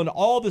will ruin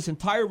all this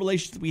entire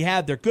relationship we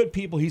have. They're good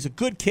people. He's a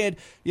good kid.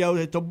 You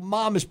know, the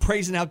mom is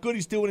praising how good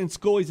he's doing in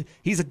school.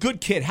 He's a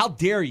good kid. How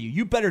dare you?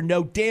 You better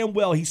know damn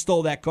well he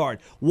stole that card.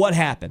 What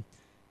happened?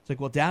 It's like,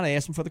 well, Dad, I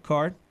asked him for the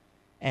card,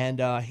 and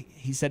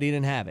he said he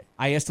didn't have it.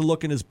 I asked to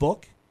look in his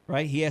book.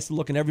 Right? He has to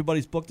look in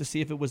everybody's book to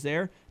see if it was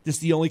there. This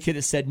is the only kid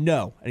that said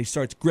no, and he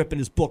starts gripping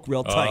his book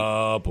real tight.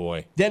 Oh,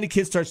 boy. Then the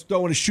kid starts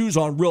throwing his shoes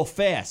on real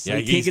fast. So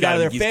he can't get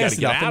out of there fast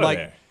enough. I'm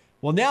like,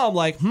 well, now I'm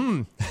like,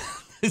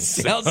 it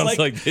sounds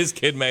like this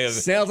kid may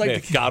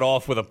have got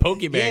off with a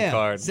Pokemon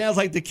card. Sounds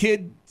like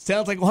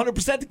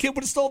 100% the kid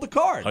would have stole the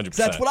card. 100%.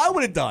 That's what I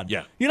would have done.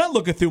 Yeah. You're not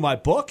looking through my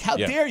book. How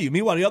dare you?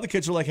 Meanwhile, the other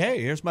kids are like,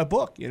 hey, here's my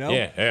book. You know?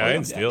 Yeah, I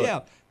didn't steal it. Yeah.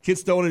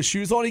 Kid's throwing his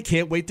shoes on. He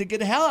can't wait to get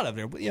the hell out of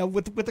there. You know,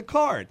 with the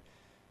card.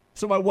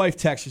 So my wife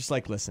texts, she's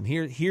like, listen,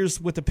 here's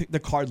what the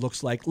card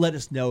looks like. Let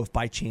us know if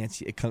by chance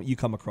you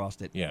come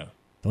across it. Yeah.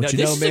 Don't now, you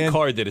this know, is man? A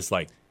card that is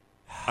like,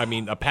 I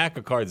mean, a pack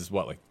of cards is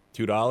what, like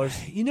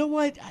 $2? You know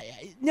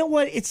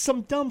what? It's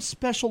some dumb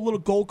special little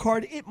gold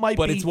card. It might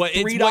be it's what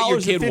your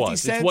kid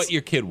wants. It's what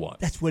your kid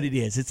wants. That's what it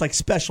is. It's like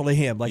special to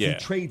him. Like he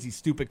trades these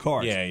stupid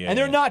cards. And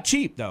they're not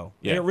cheap, though.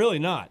 Yeah. They're really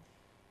not.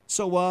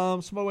 So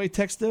my wife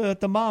texts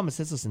the mom and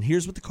says, listen,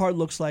 here's what the card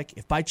looks like.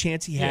 If by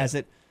chance he has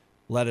it,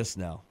 let us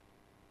know.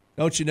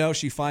 Don't you know?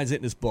 She finds it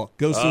in his book.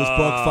 Goes to his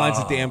book, finds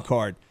the damn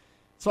card.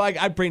 So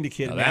I bring the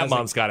kid. Now, that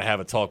mom's got to have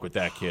a talk with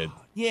that kid.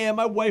 Yeah,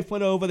 my wife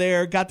went over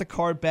there, got the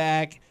card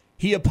back.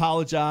 He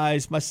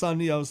apologized. My son,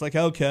 was like,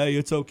 okay,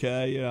 it's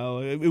okay.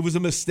 It was a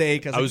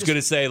mistake. I was going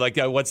to say, like,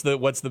 what's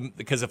the?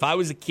 Because if I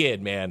was a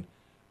kid, man,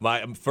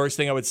 my first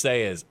thing I would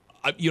say is,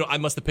 I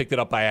must have picked it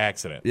up by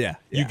accident. Yeah.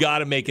 You got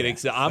to make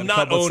it. I'm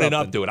not owning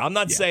up to it. I'm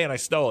not saying I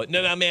stole it.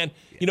 No, man.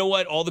 You know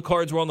what? All the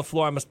cards were on the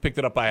floor. I must have picked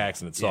it up by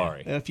accident.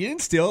 Sorry. If you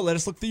didn't steal it, let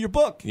us look through your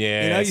book.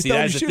 Yeah. You see,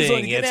 that's the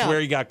thing. That's where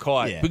he got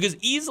caught. Yeah. Because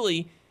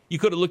easily you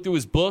could have looked through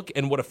his book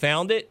and would have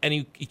found it, and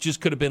he just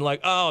could have been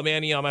like, oh,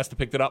 man, I must have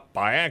picked it up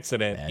by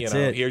accident. That's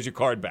it. Here's your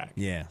card back.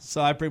 Yeah.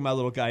 So I bring my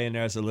little guy in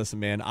there. I said, listen,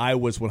 man, I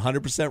was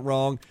 100%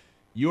 wrong.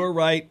 You were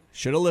right.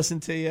 Should have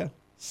listened to you.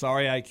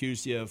 Sorry I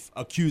accused you of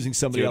accusing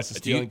somebody else of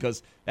stealing,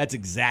 because that's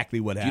exactly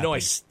what happened. You know, I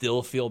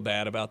still feel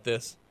bad about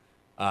this.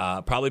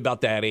 Probably about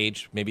that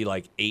age, maybe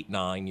like 8,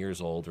 9 years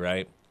old,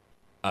 right?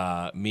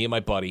 Me and my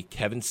buddy,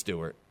 Kevin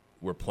Stewart,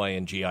 were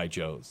playing G.I.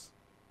 Joes.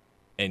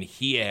 And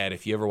he had,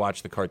 if you ever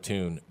watched the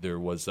cartoon, there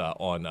was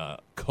on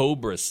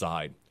Cobra's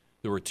side,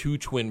 there were 2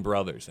 twin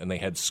brothers, and they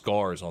had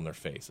scars on their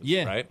faces,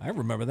 right? I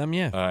remember them,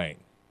 yeah. All right.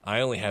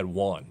 I only had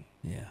one.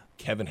 Yeah.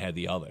 Kevin had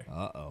the other.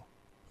 Uh-oh.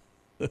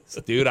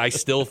 Dude, I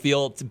still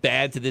feel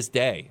bad to this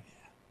day.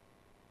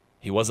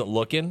 He wasn't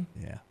looking.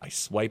 Yeah. I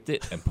swiped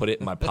it and put it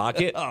in my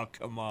pocket. Oh,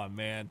 come on,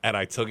 man. And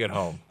I took it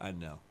home. I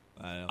know.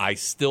 I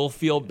still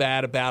feel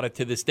bad about it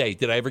to this day.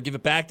 Did I ever give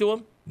it back to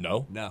him?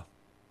 No.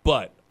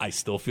 But I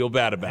still feel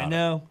bad about it.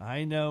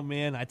 I know,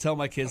 man. I tell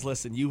my kids,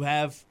 listen, you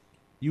have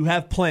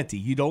plenty.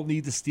 You don't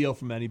need to steal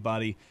from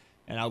anybody.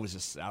 And I was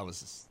just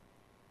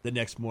the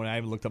next morning, I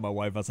even looked at my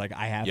wife. I was like,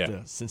 I have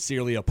to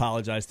sincerely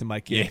apologize to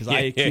my kid because I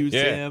accused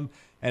him.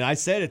 And I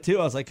said it too.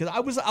 I was like,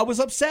 because I was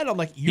upset. I'm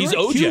like, you're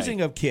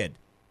accusing a kid.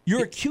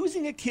 You're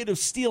accusing a kid of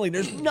stealing.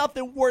 There's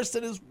nothing worse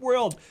in this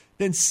world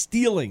than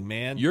stealing,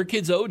 man. Your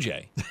kid's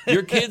OJ.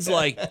 Your kid's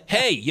like,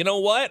 hey, you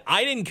know what?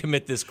 I didn't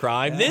commit this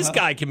crime. This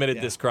guy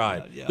committed this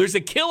crime. There's a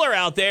killer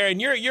out there,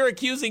 and you're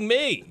accusing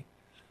me.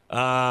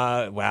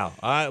 Wow.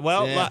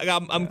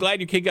 I'm glad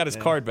your kid got his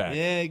card back.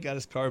 Yeah, he got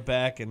his card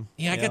back, and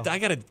I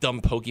got a dumb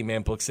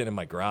Pokemon book sitting in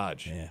my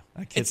garage. Yeah,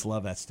 my kids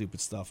love that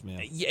stupid stuff,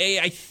 man.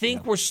 Yeah, I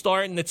think it's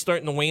starting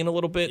to wane a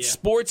little bit. Yeah.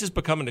 Sports is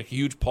becoming a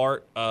huge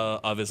part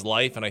of his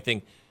life, and I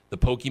think the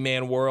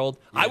Pokemon world.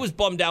 Yeah. I was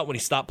bummed out when he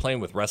stopped playing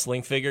with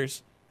wrestling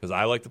figures, because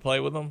I like to play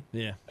with them.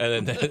 Yeah.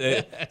 And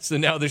then so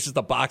now there's just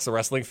a box of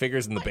wrestling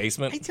figures in the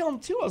basement. I tell him,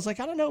 too. I was like,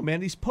 I don't know, man.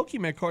 These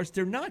Pokemon cards,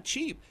 they're not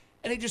cheap.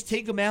 And they just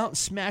take them out and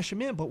smash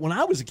them in. But when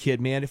I was a kid,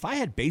 man, if I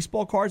had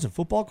baseball cards and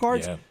football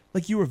cards,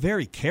 like, you were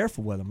very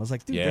careful with them. I was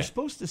like, dude, they're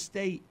supposed to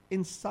stay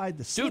inside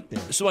the suit there.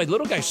 So my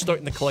little guy's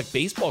starting to collect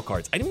baseball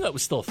cards. I didn't even know that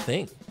was still a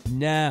thing.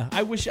 Nah,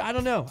 I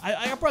don't know.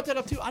 I brought that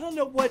up, too. I don't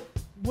know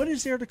what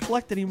is there to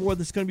collect anymore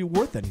that's going to be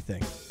worth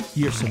anything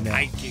years from now.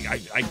 I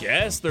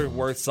guess they're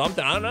worth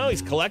something. I don't know.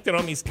 He's collecting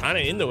them. He's kind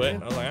of into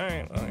it. I was like, all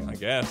right, I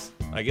guess.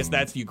 I guess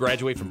that's you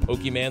graduate from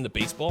Pokemon to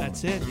baseball.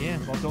 That's it, yeah.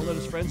 Well, don't let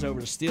his friends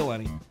over to steal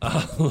any.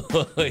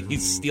 He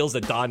steals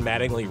a Don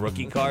Mattingly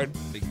rookie card.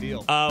 Big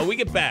deal. We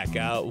get back.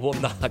 We'll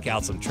knock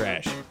out some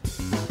trash.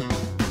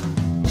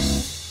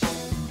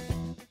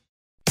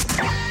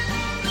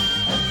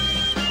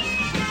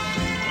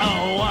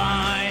 Oh,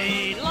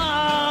 I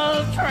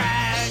love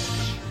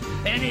trash.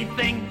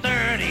 Anything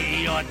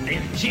dirty or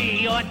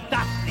dingy or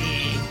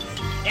dusty.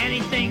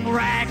 Anything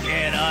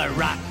ragged or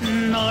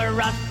rotten or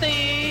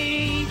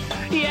rusty.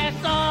 Yes,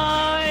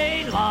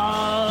 I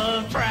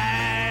love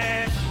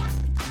trash.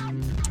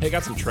 Hey,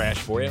 got some trash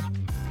for you.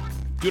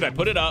 Dude, I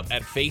put it up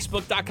at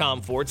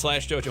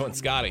facebook.com/JoJo and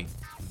Scotty.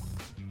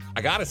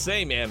 I gotta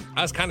say, man,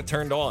 I was kind of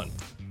turned on.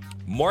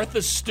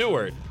 Martha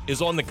Stewart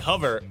is on the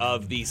cover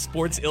of the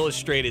Sports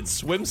Illustrated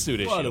swimsuit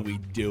issue. What are we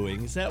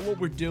doing? Is that what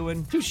we're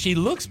doing? Dude, she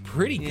looks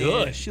pretty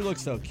good. Yeah, she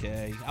looks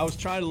okay. I was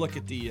trying to look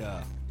at the,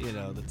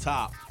 the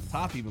top.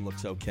 Top even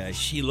looks okay.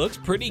 She looks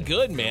pretty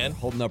good, man.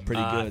 Holding up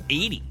pretty good.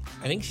 80.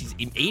 I think she's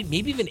 8,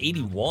 maybe even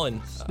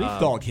 81. Snoop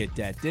Dogg hit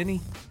that, didn't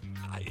he?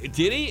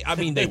 Did he? I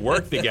mean, they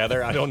worked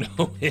together. I don't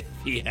know if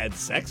he had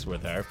sex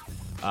with her.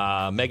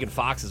 Megan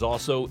Fox is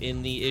also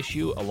in the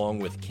issue, along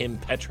with Kim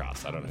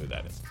Petras. I don't know who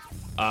that is.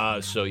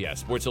 So, yeah,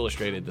 Sports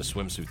Illustrated, the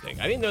swimsuit thing.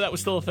 I didn't know that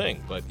was still a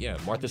thing, but, yeah,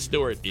 Martha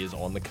Stewart is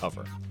on the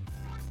cover.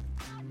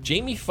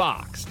 Jamie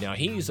Foxx. Now,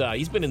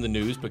 he's been in the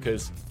news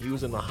because he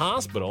was in the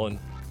hospital, and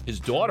his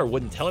daughter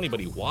wouldn't tell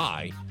anybody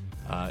why.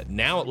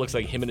 Now it looks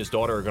like him and his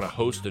daughter are going to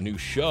host a new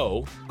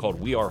show called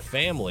We Are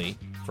Family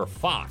for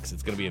Fox.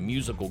 It's going to be a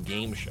musical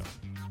game show.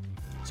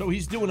 So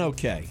he's doing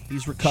okay.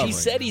 He's recovering. She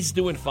said he's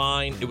doing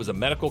fine. It was a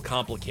medical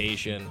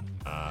complication.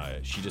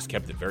 She just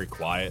kept it very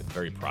quiet,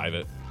 very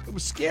private. It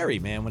was scary,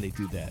 man, when they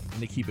do that, when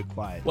they keep it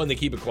quiet. When they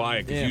keep it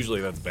quiet, because usually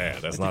that's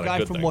bad. That's like not a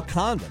good thing. thing. The guy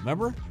from Wakanda,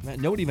 remember?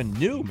 Nobody even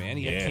knew, man.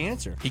 He had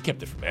cancer. He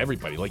kept it from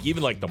everybody. Like,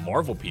 even, like, the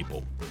Marvel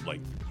people were,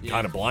 like,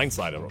 kind of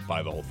blindsided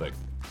by the whole thing.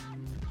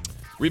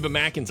 Reba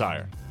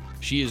McEntire.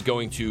 She is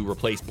going to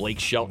replace Blake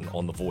Shelton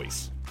on The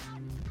Voice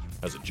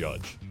as a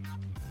judge.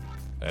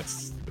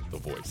 That's The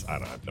Voice. I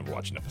don't know. I've never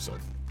watched an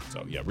episode.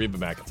 So, yeah, Reba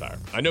McEntire.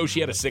 I know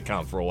she had a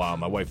sitcom for a while.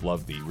 My wife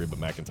loved the Reba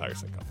McEntire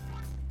sitcom.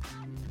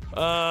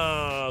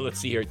 Let's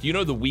see here. Do you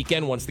know The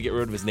Weeknd wants to get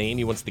rid of his name?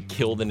 He wants to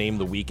kill the name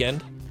The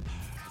Weeknd.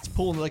 It's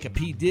pulling like a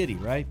P. Diddy,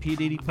 right? P.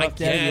 Diddy, Puff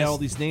Daddy, all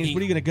these names.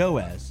 What are you going to go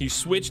as? He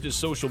switched his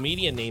social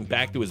media name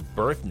back to his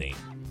birth name.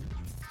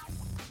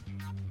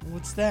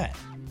 What's that?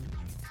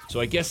 So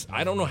I guess,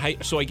 I don't know how,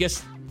 so I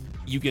guess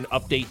you can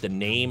update the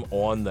name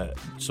on the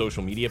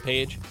social media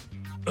page.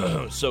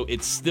 So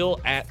it's still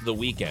at The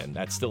Weeknd.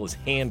 That's still his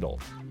handle.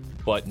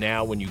 But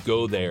now when you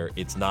go there,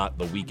 it's not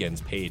The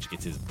Weeknd's page.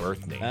 It's his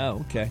birth name.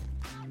 Oh, okay.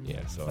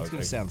 Yeah, so that's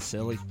going to sound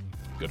silly.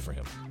 Good for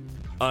him.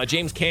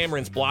 James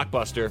Cameron's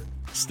Blockbuster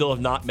still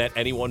have not met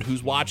anyone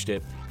who's watched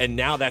it. And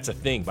now that's a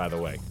thing, by the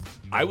way.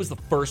 I was the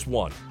first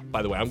one.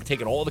 By the way, I'm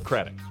taking all the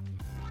credit.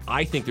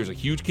 I think there's a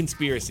huge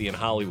conspiracy in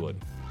Hollywood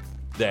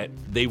that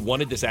they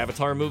wanted this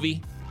Avatar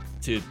movie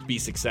to be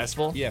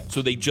successful. Yeah.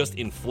 So they just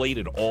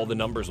inflated all the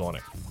numbers on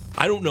it.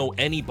 I don't know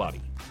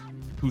anybody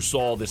who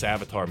saw this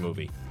Avatar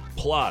movie.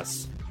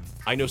 Plus,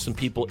 I know some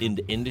people in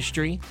the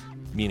industry,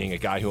 meaning a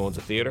guy who owns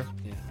a theater,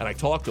 and I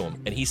talked to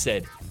him, and he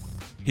said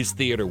his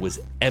theater was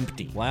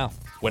empty. Wow.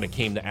 When it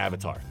came to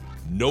Avatar.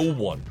 No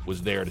one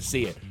was there to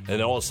see it. And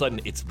then all of a sudden,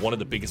 it's one of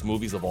the biggest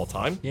movies of all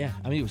time. Yeah,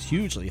 I mean, it was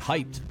hugely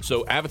hyped.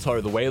 So Avatar,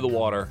 The Way of the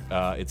Water,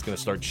 it's going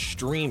to start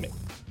streaming.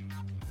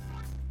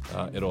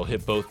 It'll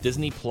hit both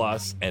Disney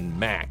Plus and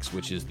Max,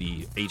 which is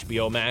the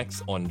HBO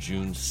Max, on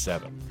June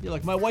 7th. Yeah,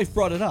 like my wife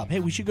brought it up. Hey,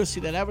 we should go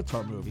see that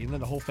Avatar movie. And then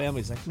the whole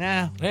family's like,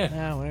 nah, we're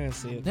going to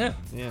see it.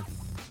 Yeah.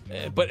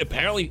 But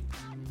apparently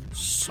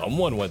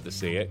someone went to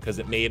see it because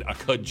it made a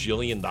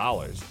cajillion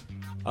dollars.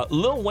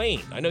 Lil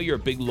Wayne. I know you're a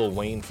big Lil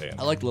Wayne fan.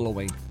 I like Lil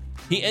Wayne.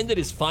 He ended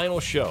his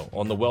final show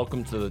on the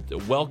Welcome to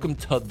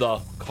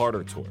the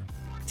Carter Tour,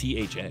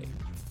 THA,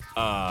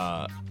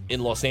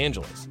 in Los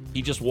Angeles.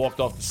 He just walked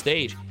off the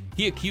stage.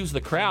 He accused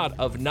the crowd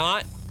of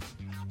not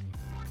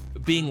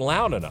being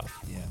loud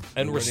enough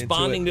and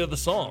responding to the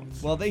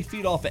songs. Well, they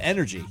feed off of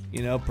energy,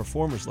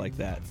 performers like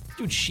that.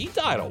 Dude, she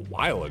died a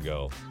while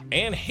ago.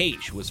 Anne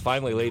Heche was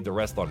finally laid to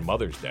rest on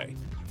Mother's Day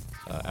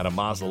at a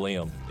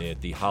mausoleum at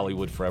the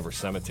Hollywood Forever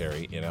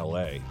Cemetery in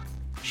L.A.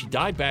 She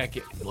died back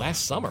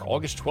last summer,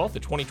 August 12th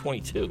of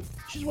 2022.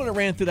 She's the one that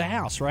ran through the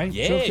house, right?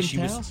 Yeah, she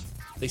was.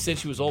 They said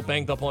she was all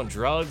banged up on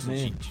drugs, and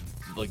she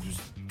was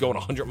going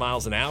 100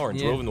 miles an hour and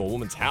drove into a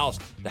woman's house.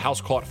 The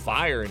house caught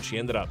fire, and she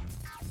ended up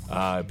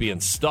being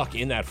stuck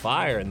in that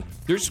fire. And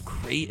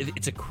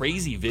it's a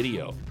crazy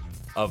video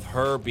of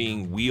her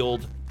being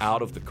wheeled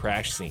out of the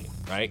crash scene,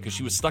 right? Because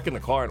she was stuck in the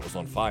car and it was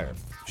on fire.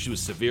 She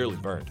was severely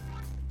burned.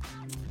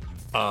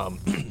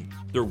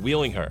 They're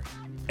wheeling her,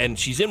 and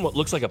she's in what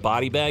looks like a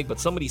body bag, but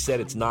somebody said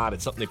it's not.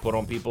 It's something they put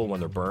on people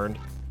when they're burned.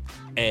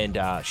 And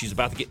she's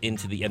about to get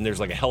into and there's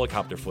like a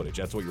helicopter footage.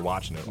 That's what you're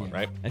watching it on,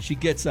 right? And she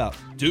gets up.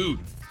 Dude,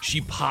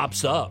 she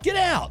pops up. Get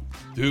out.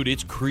 Dude,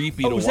 it's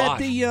creepy to watch. Was that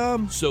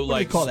the, so what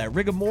do you call that,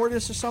 rigor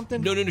mortis or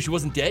something? No, she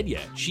wasn't dead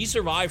yet. She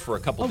survived for a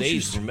couple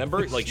days,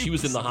 remember? Like, she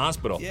was in the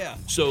hospital. Yeah.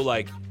 So,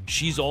 like,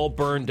 she's all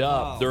burned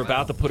up. They're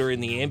about to put her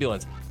in the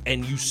ambulance.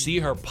 And you see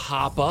her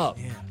pop up.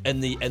 Yeah.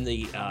 And the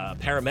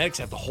paramedics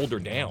have to hold her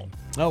down.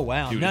 Oh,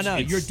 wow. Dude, no,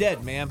 you're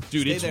dead, ma'am.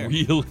 Dude, Stay it's there.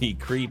 really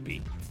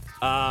creepy.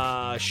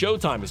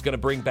 Showtime is going to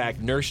bring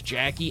back Nurse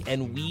Jackie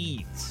and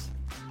Weeds.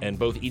 And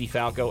both Edie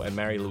Falco and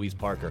Mary Louise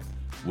Parker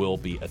will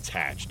be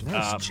attached.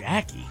 Nurse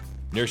Jackie?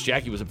 Nurse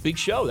Jackie was a big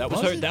show. That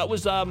was her. It? That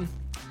was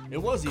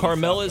it was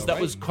Carmela's. Falco, that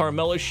right? was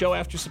Carmela's show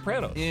after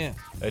Sopranos. Yeah,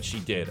 that she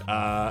did.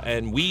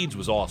 And Weeds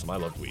was awesome. I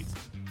loved Weeds.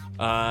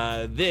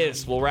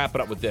 We'll wrap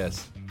it up with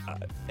this.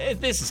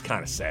 This is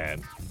kind of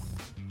sad,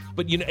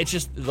 but it's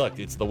just, look,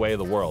 it's the way of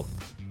the world.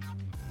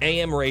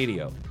 AM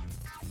radio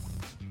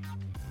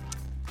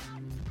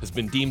has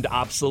been deemed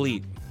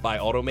obsolete by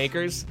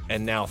automakers,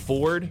 and now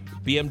Ford,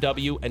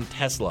 BMW, and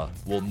Tesla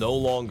will no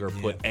longer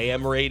put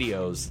AM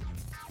radios,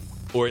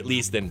 or at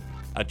least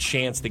a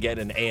chance to get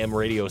an AM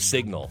radio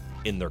signal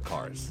in their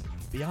cars.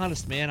 Be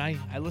honest, man. I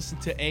listen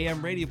to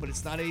AM radio, but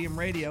it's not AM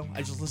radio.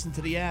 I just listen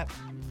to the app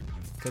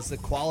because the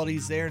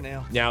quality's there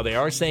now. Now, they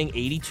are saying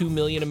 82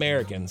 million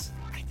Americans,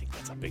 I think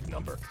that's a big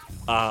number,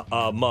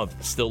 a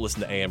month still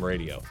listen to AM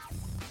radio.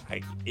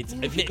 It's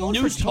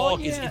news talk.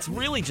 It's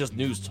really just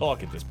news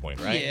talk at this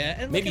point, right? Yeah,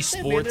 and maybe like I said,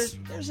 sports.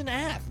 Man, there's an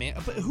app, man.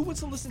 But who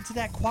wants to listen to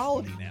that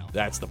quality now?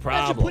 That's the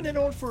Imagine problem. putting it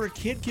on for a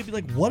kid be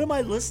like, what am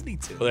I listening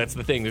to? Well, that's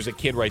the thing. There's a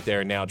kid right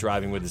there now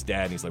driving with his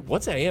dad, and he's like,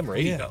 what's AM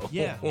radio?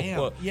 Yeah,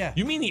 yeah.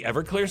 You mean the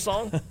Everclear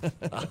song?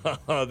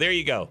 There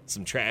you go.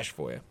 Some trash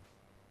for you.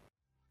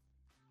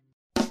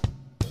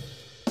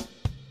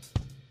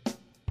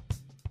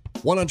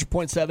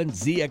 .7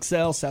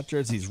 ZXL, South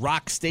Jersey's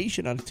rock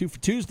station on a 2 for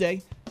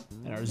Tuesday.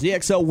 And our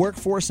ZXL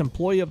Workforce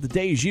Employee of the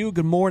Day is you.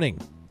 Good morning.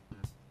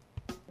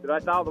 Did I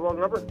dial the wrong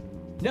number?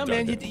 No,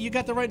 man, you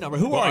got the right number.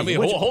 Who are I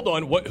mean, you? hold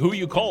on. Who are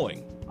you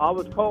calling? I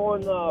was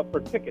calling for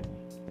tickets.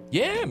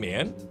 Yeah,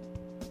 man.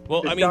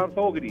 Well, It's John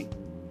Fogerty.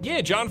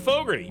 Yeah, John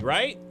Fogerty,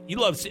 right? You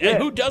love. Yeah.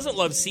 And who doesn't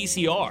love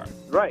CCR?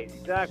 Right,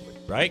 exactly.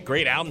 Right?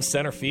 Great out in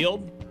center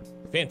field.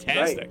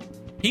 Fantastic. Right.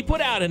 He put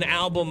out an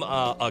album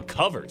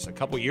covers a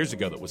couple years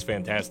ago that was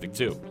fantastic,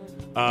 too.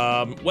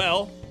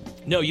 Well,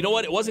 no, you know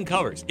what? It wasn't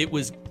covers. It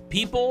was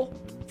people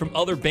from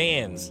other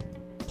bands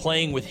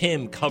playing with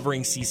him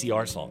covering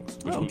CCR songs,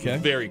 which was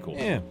very cool.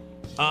 Yeah.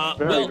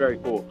 Very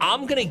cool.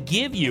 I'm going to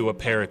give you a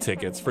pair of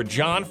tickets for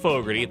John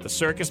Fogerty at the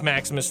Circus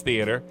Maximus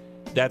Theater.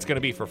 That's going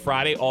to be for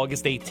Friday,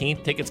 August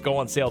 18th. Tickets go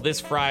on sale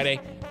this Friday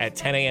at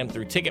 10 a.m.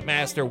 through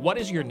Ticketmaster. What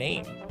is your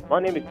name? My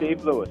name is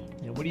Dave Lewis.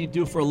 And what do you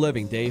do for a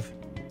living, Dave?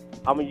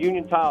 I'm a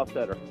union tile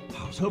setter.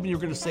 I was hoping you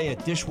were going to say a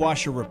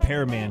dishwasher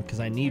repairman because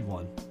I need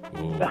one.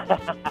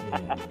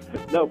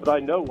 No, but I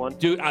know one.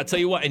 Dude, I'll tell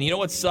you what, and you know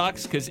what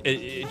sucks? Because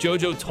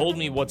JoJo told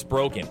me what's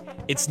broken.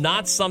 It's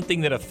not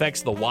something that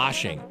affects the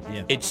washing.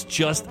 Yeah. It's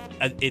just,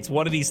 it's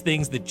one of these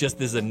things that just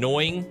is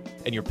annoying,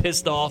 and you're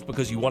pissed off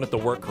because you want it to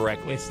work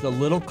correctly. It's the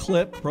little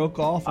clip broke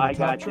off on the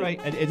top tray.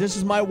 And this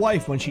is my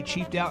wife when she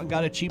cheaped out and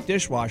got a cheap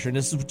dishwasher, and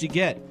this is what you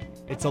get.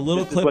 It's a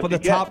little clip on the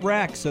top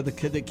rack so that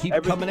keep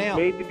coming out.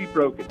 Made to be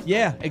broken.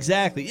 Yeah,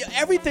 exactly. Yeah,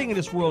 everything in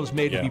this world is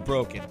made to be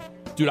broken.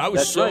 Dude, I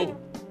was That's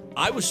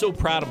I was so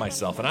proud of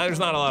myself, and there's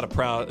not a lot of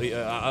proud.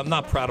 I'm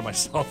not proud of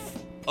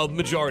myself a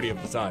majority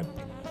of the time.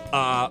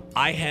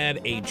 I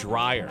had a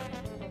dryer,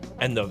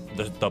 and the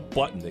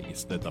button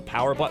the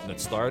power button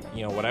that start,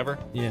 whatever.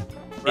 Yeah.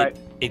 Right.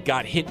 It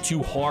got hit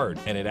too hard,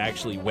 and it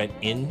actually went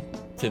in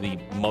to the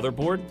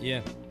motherboard.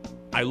 Yeah.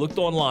 I looked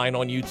online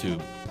on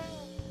YouTube.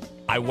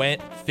 I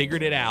went,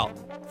 figured it out,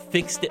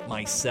 fixed it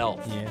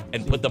myself,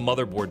 and put the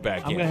motherboard back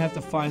in. I'm going to have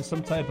to find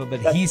some type of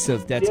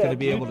adhesive that's going to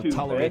be able to YouTube,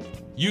 tolerate. man.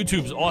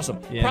 YouTube's awesome.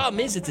 Yeah. Problem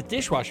is, it's a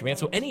dishwasher, man.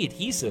 So any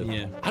adhesive,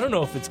 I don't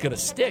know if it's going to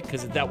stick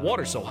because that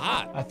water's so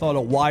hot. I thought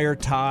of wire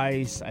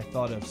ties. I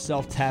thought of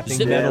self-tapping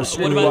Zip- metal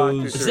what about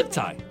screws. zip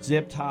tie?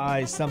 Zip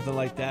ties, something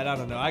like that. I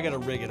don't know. I got to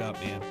rig it up,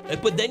 man.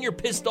 But then you're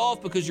pissed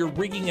off because you're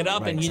rigging it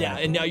up, Right, and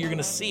exactly. and now you're going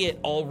to see it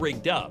all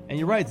rigged up. And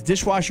you're right. The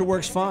dishwasher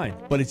works fine,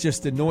 but it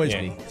just annoys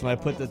Yeah. me. So when I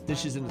put the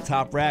dishes in the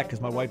top rack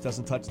because my wife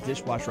doesn't touch the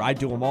dishwasher, I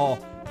do them all.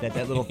 That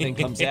little thing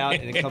comes out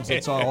and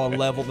it's all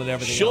leveled and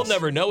everything She'll else.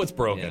 never know it's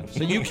broken.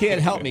 So you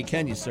can't help me,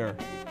 can you, sir?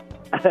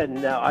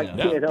 No, I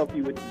can't help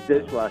you with the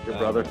dishwasher,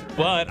 brother.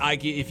 But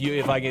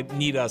if I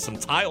need some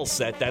tile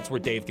set, that's where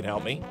Dave can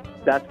help me.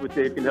 That's what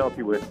Dave can help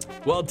you with.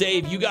 Well,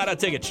 Dave, you got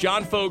tickets.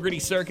 John Fogerty,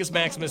 Circus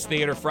Maximus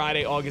Theater,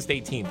 Friday, August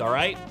 18th. All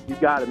right? You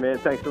got it, man.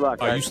 Thanks a lot,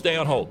 guys. You stay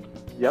on hold.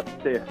 Yep,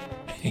 see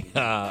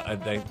ya.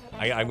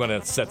 I'm going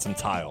to set some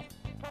tile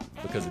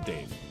because of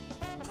Dave.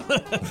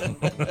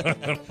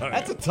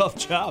 That's a tough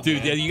job, dude.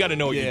 man. Yeah, you got to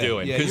know what you're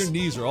doing. Yeah, your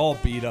knees are all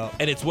beat up.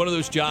 And it's one of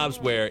those jobs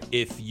where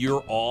if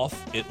you're off,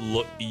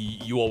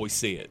 you always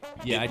see it.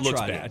 Yeah, it I looks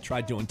tried. bad. I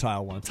tried doing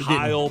tile once. It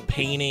Tile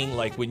painting,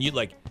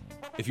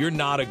 if you're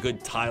not a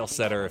good tile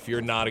setter, if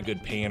you're not a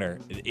good painter,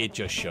 it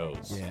just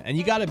shows. Yeah, and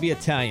you got to be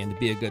Italian to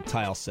be a good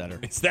tile setter.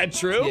 Is that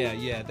true?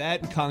 Yeah,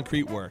 that and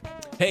concrete work.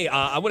 Hey,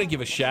 I want to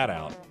give a shout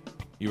out.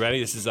 You ready?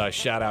 This is a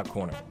shout out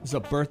corner. This is a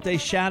birthday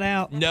shout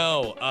out?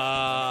 No,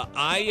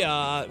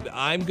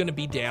 I'm going to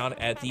be down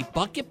at the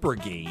Bucket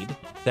Brigade.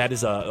 That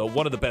is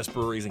one of the best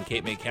breweries in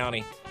Cape May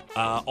County.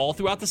 All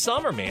throughout the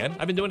summer, man.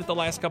 I've been doing it the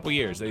last couple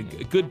years. A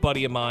good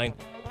buddy of mine,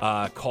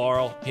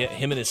 Carl,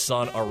 him and his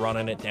son are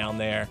running it down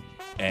there.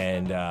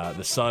 And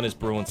the son is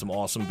brewing some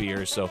awesome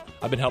beers. So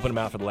I've been helping him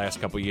out for the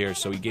last couple years.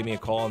 So he gave me a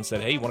call and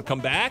said, hey, you want to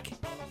come back?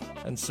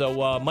 And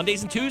so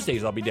Mondays and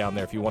Tuesdays I'll be down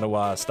there if you want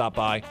to stop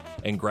by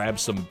and grab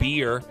some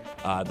beer.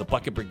 The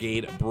Bucket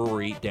Brigade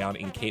Brewery down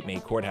in Cape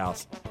May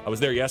Courthouse. I was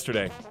there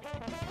yesterday,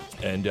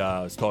 and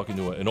I was talking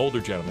to an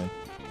older gentleman,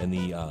 and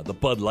the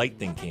Bud Light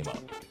thing came up.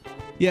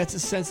 Yeah, it's a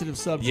sensitive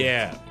subject.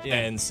 Yeah.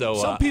 And so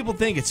some people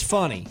think it's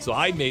funny. So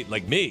I made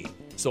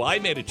So I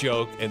made a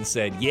joke and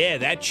said, yeah,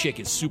 that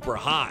chick is super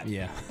hot.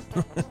 Yeah.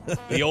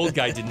 The old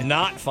guy did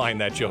not find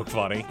that joke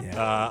funny.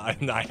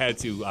 And I had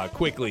to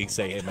quickly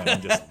say, hey,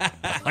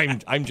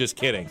 man, I'm just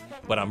kidding.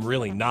 But I'm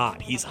really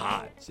not. He's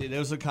hot. See,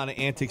 those are the kind of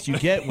antics you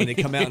get when they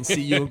come out and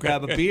see you and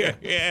grab a beer.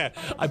 Yeah,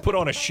 I put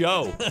on a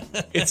show.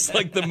 It's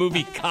like the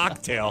movie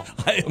Cocktail.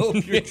 I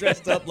hope you're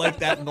dressed up like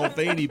that in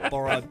Mulvaney,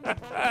 Boron.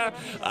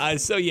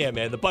 So, yeah,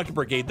 man, the Bucket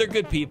Brigade, they're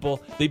good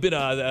people. They've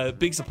been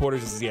big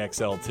supporters of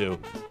ZXL, too.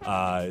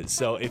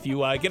 So if you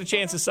get a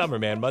chance this summer,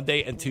 man,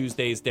 Monday and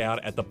Tuesdays down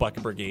at the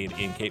Bucket Brigade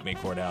in Cape May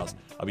Courthouse.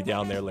 I'll be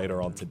down there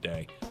later on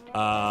today.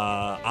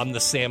 I'm the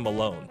Sam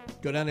Malone.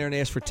 Go down there and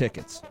ask for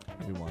tickets,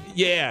 everyone.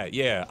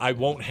 Yeah, I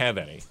won't have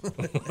any.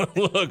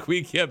 Look,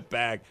 we get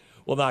back.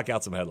 We'll knock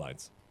out some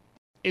headlines.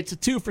 It's a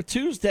 2 for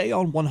Tuesday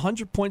on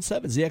 100.7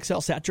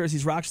 ZXL, South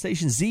Jersey's rock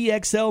station,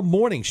 ZXL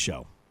Morning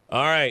Show.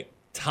 All right,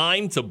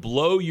 time to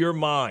blow your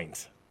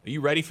mind. Are you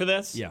ready for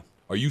this? Yeah.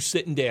 Are you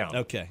sitting down?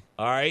 Okay.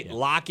 All right,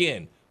 lock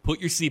in. Put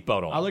your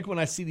seatbelt on. I like when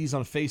I see these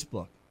on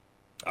Facebook.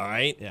 All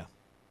right? Yeah.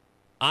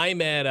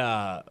 I'm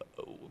at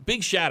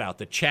big shout out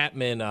to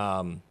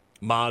Chapman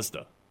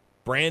Mazda.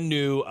 Brand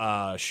new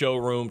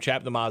showroom.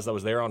 Chapman Mazda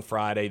was there on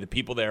Friday. The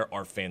people there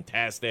are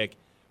fantastic.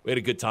 We had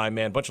a good time,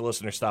 man. A bunch of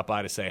listeners stopped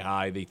by to say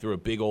hi. They threw a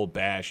big old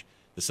bash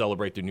to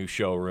celebrate their new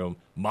showroom.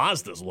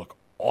 Mazdas look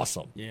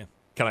awesome. Yeah.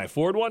 Can I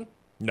afford one?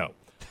 No.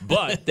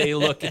 But they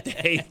look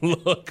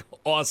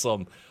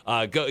awesome.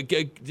 Go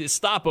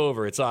stop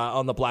over. It's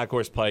on the Black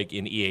Horse Pike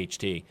in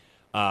EHT.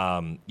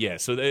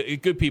 So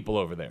good people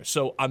over there.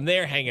 So I'm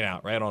there hanging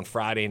out right on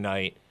Friday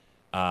night,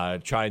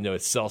 trying to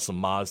sell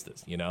some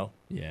Mazdas. You know.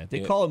 Yeah, they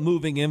call it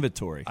moving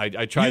inventory.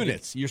 I tried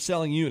units. You're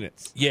selling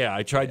units. Yeah,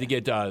 I tried to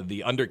get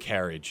the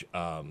undercarriage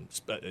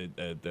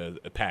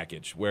the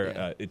package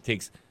where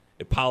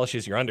it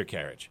polishes your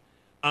undercarriage.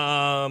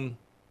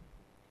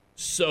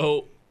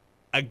 So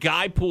a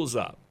guy pulls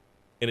up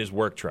in his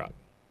work truck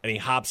and he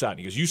hops out and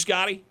he goes, "You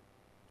Scotty?"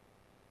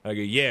 I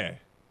go, "Yeah." I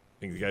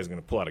think the guy's going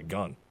to pull out a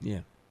gun.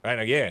 Yeah. Right?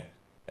 I go, "Yeah."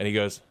 And he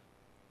goes,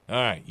 "All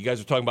right, you guys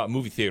are talking about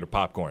movie theater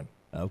popcorn."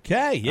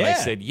 Okay, yeah. And I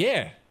said,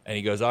 "Yeah." And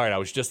he goes, "All right, I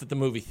was just at the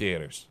movie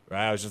theaters,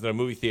 right? I was just at a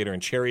movie theater in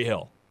Cherry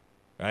Hill,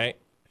 right?"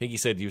 I think he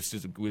said he was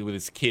just with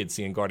his kids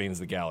seeing Guardians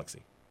of the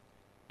Galaxy.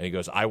 And he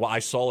goes, I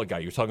saw a guy.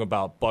 You're talking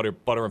about butter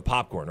and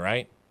popcorn,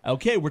 right?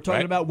 Okay, we're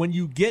talking about when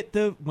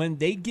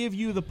they give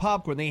you the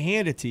popcorn, they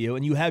hand it to you,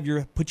 and you have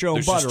put your own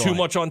There's butter on. There's just too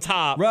much on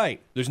top.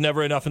 Right. There's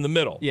never enough in the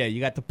middle. Yeah, you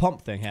got the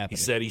pump thing happening.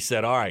 He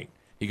said, all right.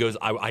 He goes,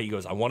 I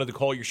wanted to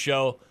call your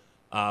show,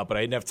 but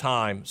I didn't have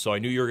time, so I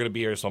knew you were going to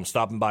be here, so I'm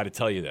stopping by to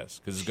tell you this,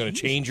 because it's going to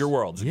change your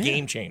world. It's a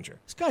game changer.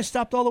 This guy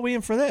stopped all the way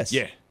in for this.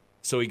 Yeah.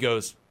 So he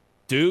goes,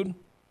 "Dude,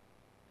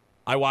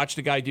 I watched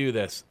a guy do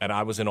this, and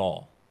I was in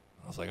awe."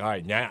 I was like, all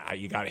right, now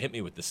you got to hit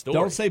me with the story.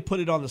 Don't say put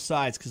it on the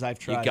sides, because I've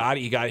tried.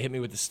 You got to hit me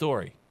with the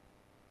story.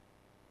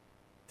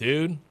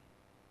 Dude,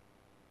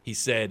 he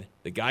said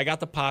the guy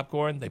got the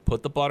popcorn. They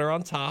put the butter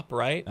on top,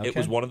 right? Okay. It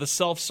was one of the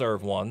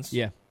self-serve ones.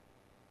 Yeah.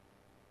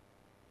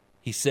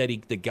 He said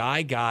the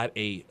guy got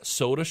a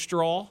soda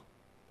straw,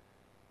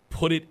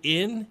 put it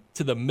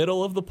into the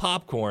middle of the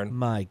popcorn.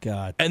 My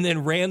God. And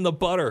then ran the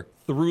butter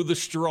through the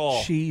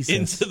straw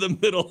into the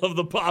middle of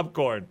the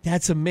popcorn.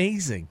 That's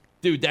amazing.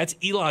 Dude, that's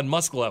Elon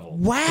Musk level.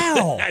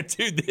 Wow.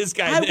 Dude, this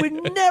guy. I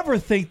would never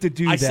think to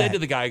do that. I said to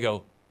the guy, I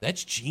go,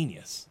 that's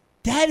genius.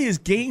 That is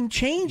game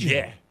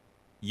changing.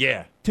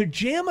 Yeah. To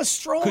jam a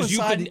straw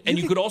inside.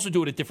 You could also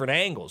do it at different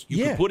angles.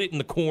 You could put it in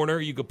the corner.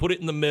 You could put it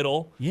in the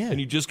middle. Yeah.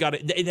 And you just got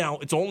it. Now,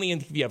 it's only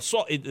if you have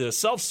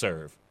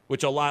self-serve,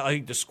 which I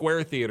think the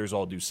Square theaters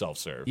all do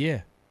self-serve.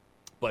 Yeah.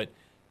 But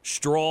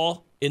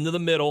straw into the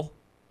middle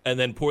and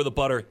then pour the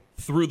butter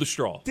through the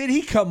straw. Did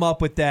he come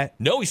up with that?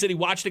 No, he said he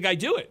watched a guy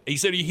do it. He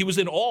said he was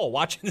in awe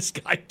watching this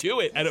guy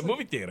do it at a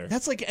movie theater.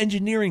 That's like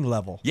engineering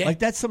level. Yeah. Like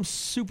that's some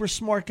super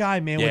smart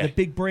guy, man, with a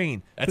big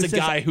brain. That's a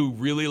guy who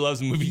really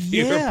loves movie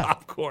theater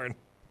popcorn.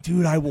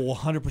 Dude, I will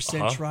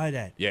 100% try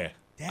that. Yeah.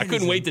 I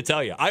couldn't wait to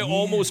tell you. I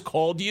almost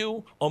called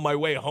you on my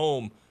way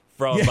home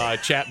from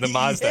Chapman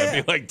Mazda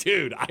and be like,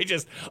 dude,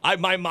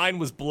 my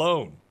mind was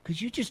blown.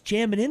 Because you just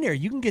jam it in there.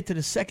 You can get to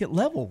the second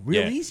level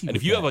real easy. And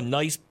if you have a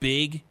nice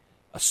big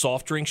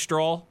soft drink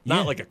straw,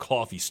 not like a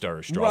coffee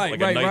stirrer straw.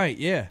 Right,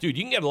 Dude,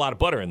 you can get a lot of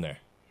butter in there.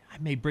 I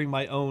may bring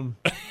my own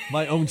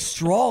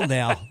straw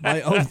now,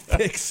 my own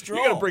thick straw.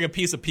 You're going to bring a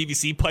piece of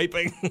PVC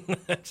piping,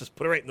 just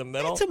put it right in the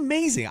middle. That's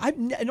amazing.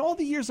 In all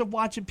the years of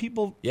watching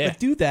people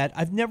do that,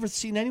 I've never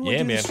seen anyone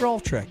do the straw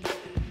trick.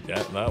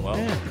 Yeah,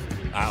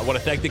 I want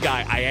to thank the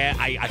guy.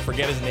 I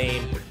forget his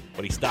name,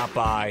 but he stopped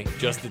by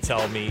just to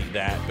tell me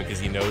that because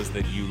he knows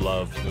that you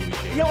love movie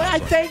theater. You know, I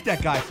thank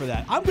that guy for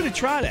that. I'm going to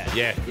try that.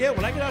 Yeah. Yeah,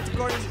 when I get out to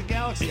Guardians of the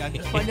Galaxy,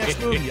 that's my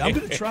next movie. I'm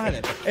going to try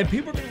that. And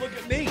people are going to look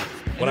at me.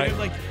 And they're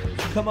like, you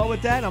come up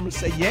with that? I'm going to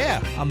say,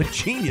 yeah, I'm a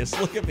genius.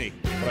 Look at me.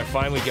 When I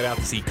finally get out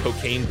to see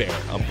Cocaine Bear,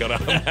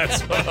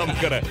 that's what I'm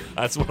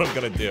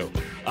gonna do.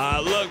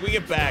 Look, we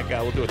get back.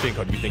 We'll do a thing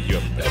called You Think You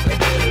Have It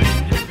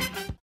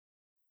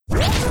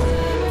Bad.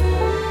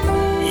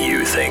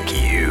 You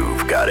think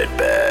you've got it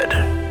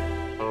bad.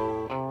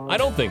 I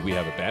don't think we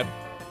have it bad.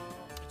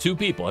 2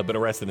 people have been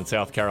arrested in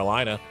South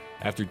Carolina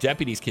after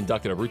deputies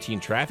conducted a routine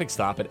traffic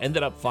stop and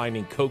ended up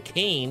finding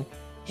cocaine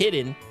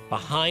hidden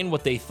behind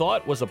what they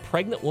thought was a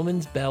pregnant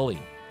woman's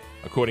belly.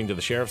 According to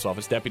the sheriff's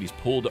office, deputies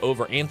pulled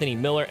over Anthony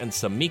Miller and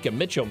Samika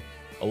Mitchum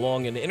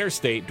along an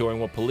interstate during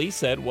what police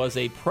said was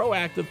a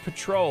proactive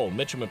patrol.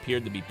 Mitchum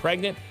appeared to be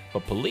pregnant,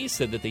 but police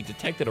said that they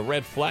detected a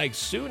red flag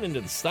soon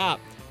into the stop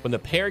when the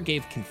pair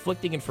gave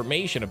conflicting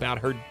information about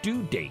her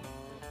due date.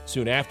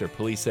 Soon after,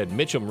 police said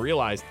Mitchum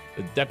realized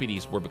that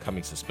deputies were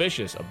becoming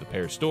suspicious of the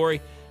pair's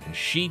story, and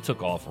she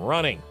took off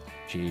running.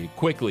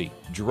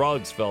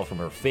 Drugs fell from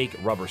her fake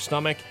rubber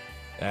stomach,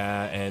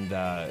 and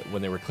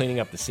when they were cleaning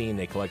up the scene,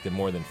 they collected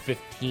more than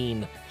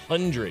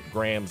 1,500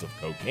 grams of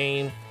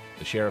cocaine.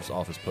 The sheriff's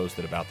office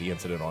posted about the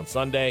incident on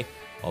Sunday,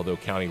 although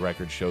county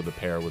records show the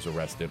pair was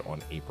arrested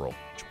on April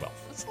 12th.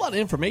 That's a lot of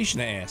information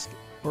to ask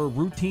for a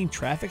routine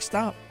traffic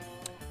stop.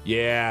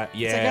 Yeah.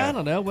 It's like, I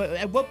don't know.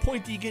 At what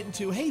point do you get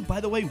into, hey, by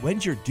the way,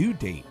 when's your due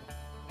date?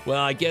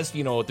 Well, I guess,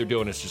 what they're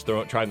doing is just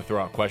trying to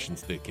throw out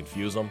questions to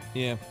confuse them.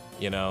 Yeah.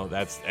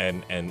 That's,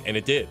 and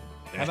it did.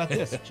 How about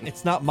this?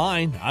 It's not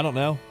mine. I don't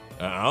know.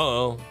 I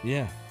don't know.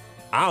 Yeah.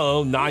 I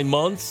don't know, 9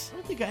 months? I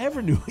don't think I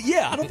ever knew.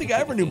 Yeah, I don't think I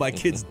ever knew my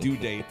kid's due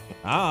date.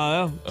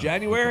 I don't know.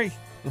 January?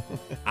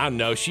 I don't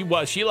know. She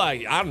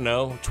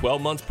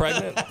 12 months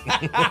pregnant?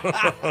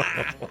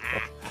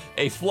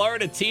 A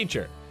Florida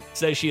teacher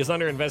says she is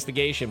under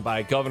investigation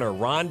by Governor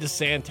Ron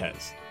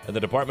DeSantis and the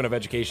Department of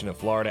Education in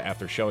Florida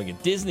after showing a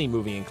Disney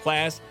movie in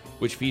class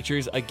which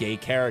features a gay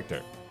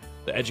character.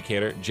 The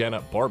educator,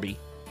 Jenna Barbie,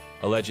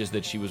 alleges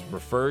that she was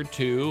referred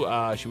to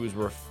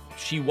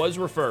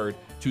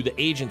the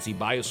agency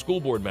by a school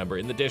board member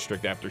in the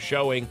district after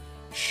showing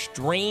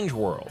Strange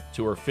World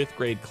to her 5th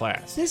grade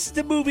class. This is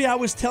the movie I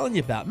was telling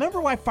you about.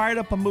 Remember I fired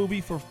up a movie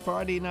for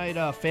Friday night,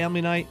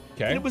 family night?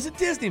 Okay. And it was a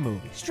Disney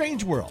movie,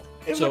 Strange World.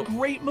 It was a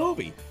great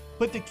movie.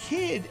 But the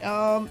kid,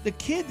 the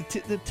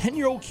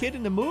 10-year-old kid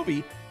in the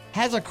movie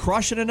has a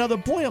crush on another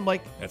boy. I'm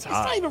like, that's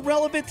hot. Not even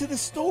relevant to the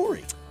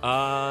story.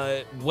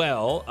 I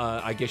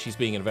guess she's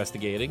being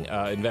investigated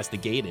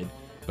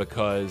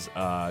because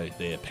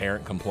the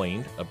parent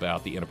complained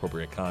about the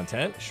inappropriate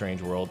content.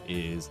 Strange World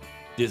is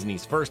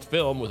Disney's first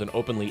film with an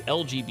openly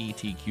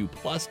LGBTQ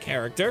plus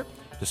character.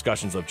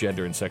 Discussions of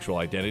gender and sexual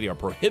identity are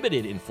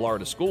prohibited in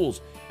Florida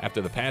schools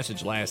after the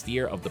passage last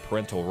year of the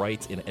Parental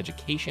Rights in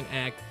Education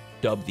Act,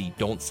 dubbed the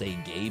Don't Say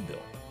Gay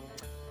bill.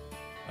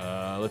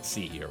 Let's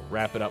see here.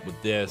 Wrap it up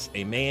with this.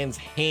 A man's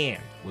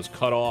hand was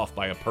cut off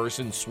by a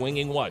person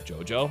swinging what,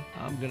 JoJo?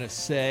 I'm going to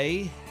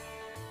say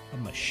a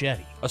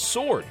machete. A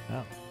sword.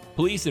 Oh.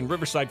 Police in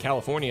Riverside,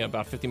 California,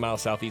 about 50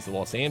 miles southeast of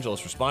Los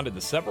Angeles, responded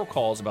to several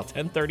calls about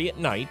 10:30 at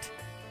night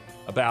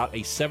about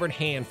a severed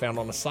hand found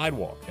on a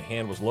sidewalk. The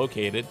hand was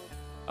located,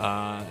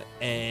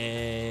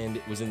 and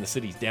it was in the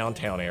city's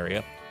downtown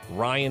area.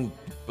 Ryan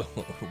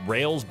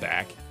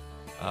Railsback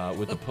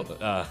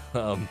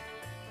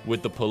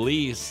with the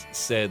police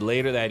said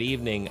later that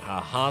evening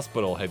a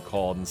hospital had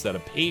called and said a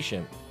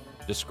patient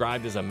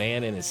described as a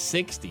man in his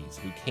 60s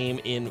who came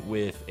in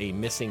with a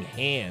missing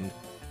hand.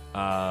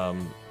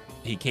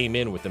 He came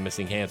in with the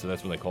missing hand, so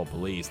that's when they called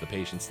police. The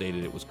patient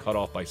stated it was cut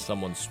off by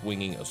someone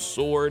swinging a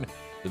sword.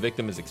 The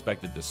victim is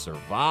expected to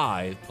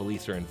survive.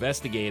 Police are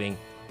investigating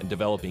and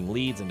developing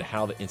leads into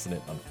how the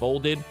incident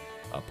unfolded.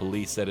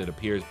 Police said it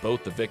appears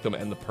both the victim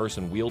and the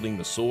person wielding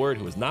the sword,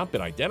 who has not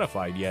been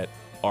identified yet,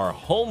 are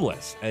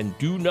homeless and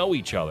do know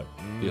each other.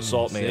 The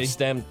assault may have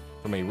stemmed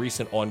from a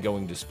recent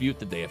ongoing dispute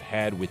that they have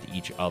had with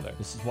each other.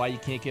 This is why you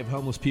can't give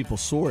homeless people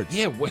swords.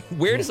 Yeah,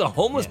 where does a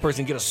homeless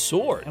person get a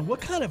sword? And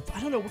what kind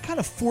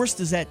of force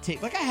does that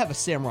take? Like, I have a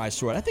samurai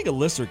sword. I think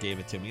Alyssa gave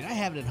it to me, and I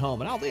have it at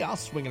home, and I'll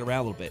swing it around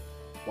a little bit.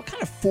 What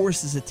kind of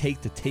force does it take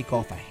to take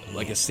off a hand?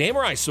 Like a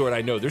samurai sword,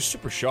 I know, they're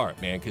super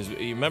sharp, man, because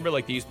you remember,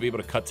 like, they used to be able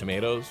to cut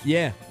tomatoes?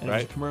 Yeah, and right? There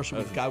was a commercial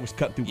where the guy was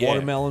cutting through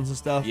watermelons and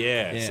stuff.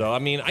 Yeah, so, I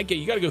mean,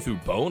 you got to go through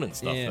bone and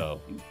stuff,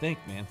 though. You think,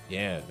 man.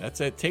 Yeah,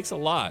 it takes a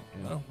lot.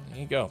 Yeah. Well, there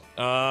you go.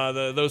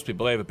 Those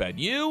people, they have it bad.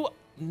 You,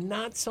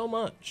 not so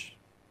much.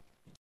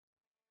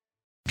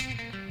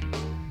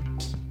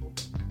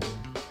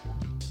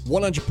 100.7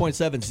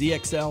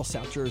 ZXL,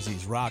 South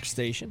Jersey's rock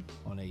station,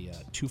 on a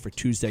 2 for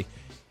Tuesday.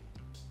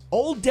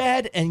 Old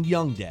dad and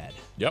young dad.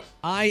 Yep.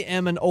 I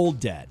am an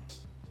old dad.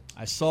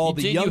 I saw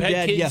the young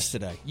dad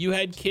yesterday. You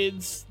had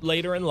kids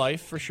later in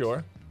life, for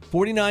sure.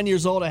 49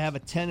 years old. I have a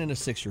 10 and a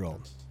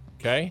 6-year-old.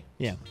 Okay.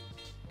 Yeah.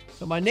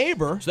 So my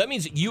neighbor. So that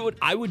means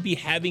I would be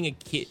having a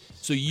kid.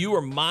 So you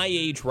are my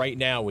age right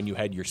now when you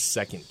had your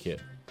second kid.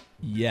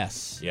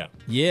 Yes. Yeah.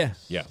 Yeah.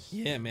 Yeah.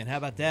 Yeah, man. How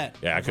about that?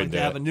 Yeah, I couldn't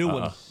have a new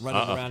one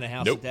running around the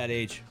house at that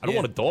age. I don't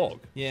want a dog.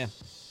 Yeah.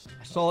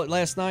 I saw it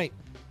last night.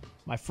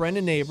 My friend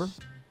and neighbor.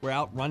 We're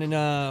out running,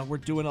 we're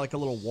doing like a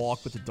little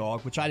walk with the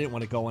dog, which I didn't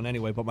want to go on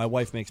anyway, but my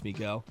wife makes me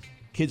go.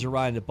 Kids are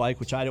riding the bike,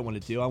 which I didn't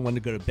want to do. I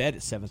wanted to go to bed at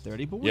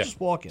 7:30, but we're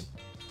just walking.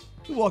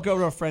 We walk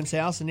over to our friend's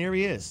house, and there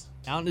he is,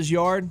 out in his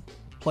yard,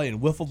 playing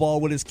wiffle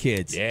ball with his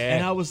kids. Yeah.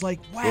 And I was like,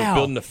 We're wow.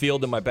 building a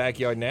field in my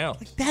backyard now.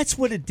 That's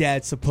what a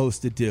dad's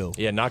supposed to do.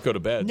 Yeah, not go to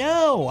bed.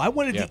 No, I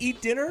wanted to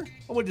eat dinner.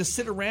 I wanted to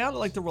sit around. I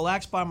like to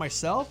relax by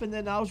myself, and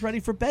then I was ready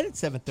for bed at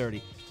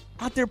 7:30.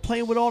 Out there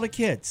playing with all the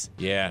kids.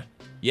 Yeah.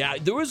 Yeah,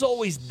 there was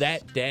always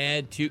that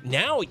dad, too.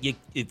 Now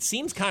it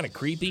seems kind of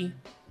creepy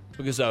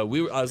because I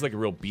was like a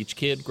real beach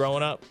kid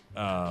growing up.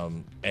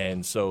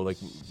 And so, like,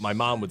 my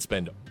mom would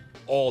spend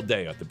all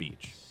day at the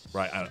beach,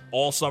 right?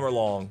 All summer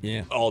long,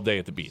 all day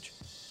at the beach.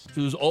 So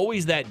there was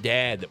always that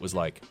dad that was,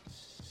 like,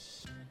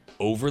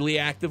 overly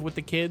active with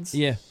the kids.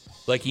 Yeah.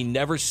 Like, he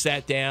never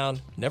sat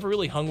down, never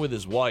really hung with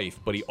his wife,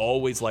 but he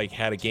always, like,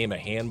 had a game of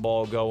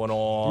handball going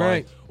on.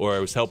 Right. Or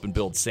was helping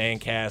build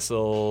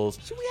sandcastles.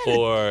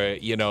 Or,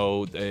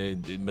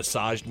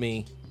 massaged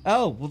me.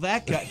 Oh, well,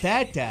 that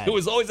dad. It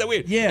was always that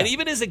weird. Yeah. And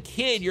even as a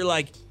kid, you're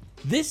like,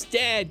 this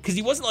dad, because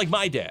he wasn't like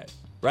my dad,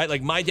 right?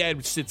 Like, my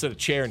dad sits at a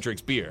chair and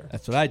drinks beer.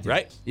 That's what I do.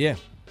 Right? Yeah.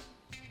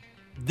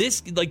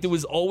 There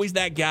was always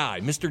that guy.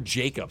 Mr.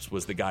 Jacobs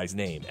was the guy's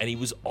name. And he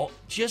was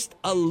just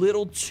a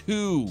little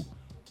too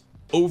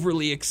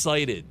overly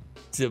excited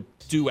to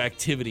do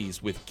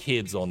activities with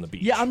kids on the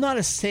beach. Yeah, I'm not a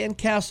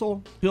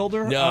sandcastle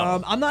builder.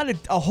 No. I'm not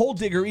a hole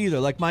digger either.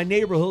 Like my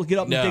neighbor, he'll get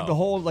up and No. dig the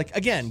hole. Like,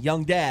 again,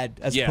 young dad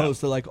as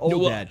opposed to like old No,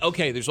 well, dad.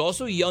 Okay, there's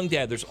also young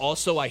dad. There's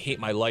also I hate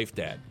my life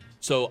dad.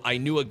 So I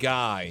knew a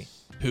guy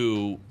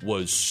who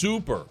was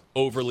super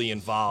overly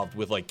involved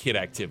with like kid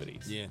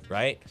activities. Yeah.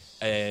 Right?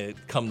 And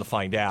come to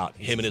find out,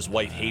 him and his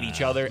wife hate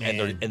each other, and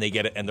they're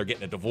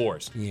getting a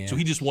divorce. Yeah. So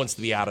he just wants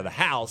to be out of the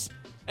house,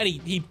 and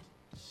he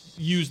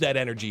used that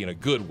energy in a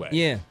good way.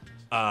 Yeah.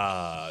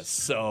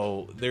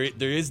 So there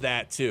is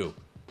that too.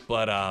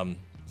 But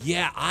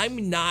yeah,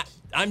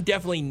 I'm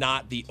definitely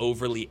not the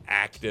overly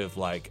active,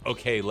 like,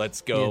 okay,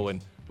 let's go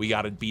and we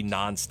got to be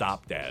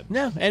nonstop dad.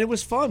 No, and it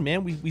was fun,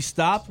 man. We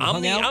stopped. We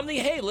hung out.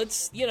 Hey,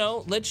 let's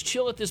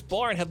chill at this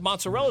bar and have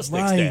mozzarella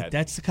sticks, Right, dad.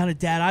 that's the kind of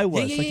dad I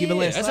was. Yeah, like even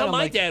last that's night, how I'm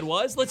my like, dad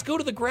was. Let's go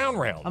to the ground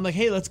round. I'm like,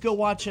 hey, let's go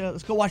watch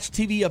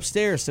TV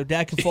upstairs so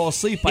dad can fall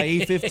asleep by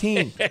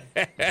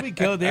 8:15. We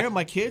go there.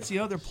 My kids,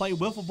 they're playing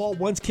wiffle ball.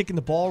 One's kicking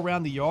the ball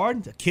around the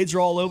yard. The kids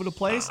are all over the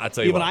place. I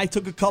tell you even what. I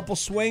took a couple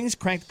swings,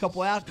 cranked a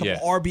couple out, a couple Yeah.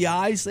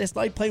 RBIs last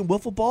night playing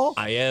wiffle ball.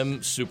 I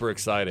am super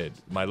excited.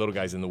 My little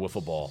guy's in the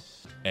wiffle ball.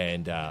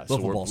 And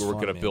so we're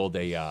going to build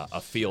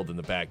a field in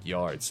the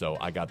backyard. So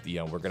I got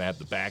we're going to have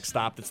the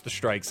backstop that's the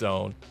strike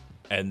zone.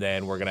 And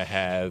then we're going to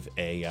have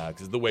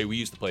because the way we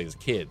used to play as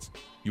kids,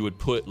 you would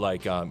put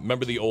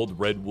remember the old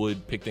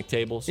redwood picnic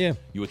tables? Yeah.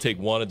 You would take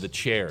one of the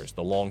chairs,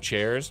 the long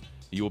chairs,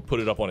 you would put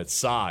it up on its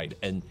side.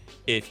 And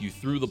if you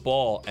threw the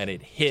ball and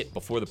it hit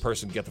before the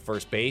person could get the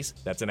first base,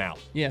 that's an out.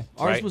 Yeah,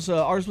 ours was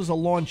a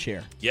lawn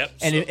chair. Yep.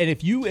 And So-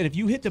 if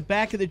you hit the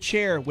back of the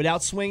chair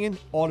without swinging,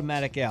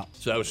 automatic out.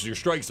 So that was your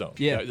strike zone.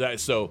 Yeah.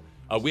 So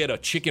we had a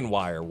chicken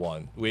wire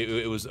one.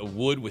 It was a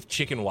wood with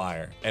chicken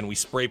wire, and we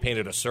spray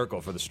painted a circle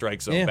for the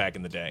strike zone back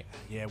in the day.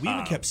 Yeah, we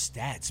even kept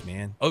stats,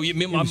 man. Oh, yeah,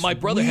 my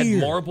brother had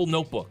marble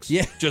notebooks.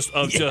 Yeah.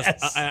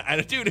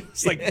 And dude,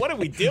 it's like, what are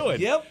we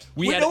doing? Yep.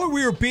 We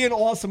were being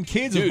awesome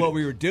kids Dude, with what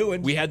we were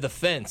doing. We had the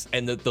fence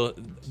and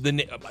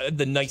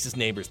the nicest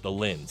neighbors, the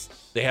Lynns.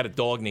 They had a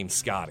dog named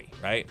Scotty,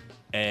 right?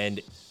 And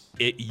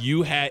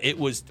it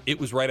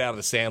was right out of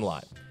the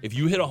sandlot. If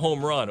you hit a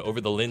home run over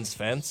the Lynn's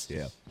fence,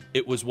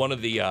 it was one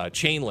of the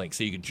chain links,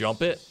 so you could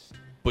jump it.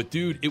 But,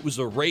 dude, it was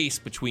a race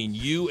between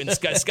you and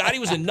Scotty. Scotty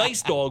was a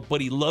nice dog, but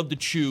he loved to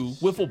chew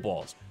wiffle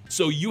balls.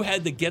 So you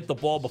had to get the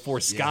ball before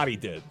Scotty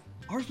did.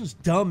 Ours was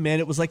dumb, man.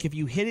 It was like if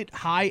you hit it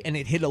high and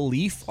it hit a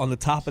leaf on the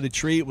top of the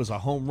tree, it was a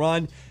home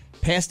run.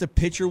 Past the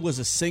pitcher was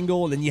a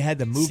single, and then you had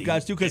to move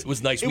guys too. Because it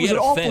was nice. It We was had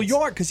an a awful fence.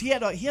 yard because he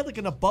had like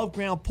an above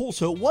ground pool,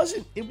 so it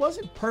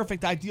wasn't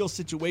perfect ideal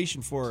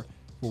situation for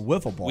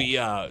wiffle ball. We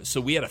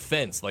had a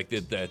fence, like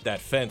that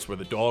fence where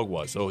the dog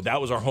was. So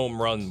that was our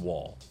home run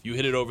wall. You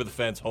hit it over the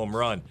fence, home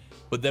run.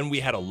 But then we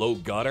had a low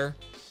gutter.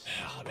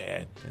 Oh,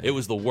 man. It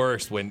was the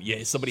worst when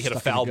somebody hit a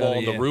foul ball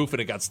on the roof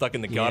and it got stuck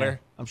in the gutter.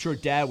 I'm sure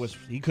Dad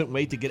he couldn't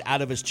wait to get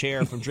out of his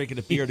chair from drinking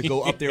a beer to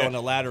go up there on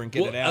the ladder and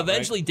get it out.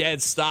 Eventually,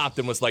 Dad stopped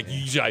and was like,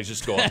 you guys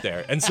just go up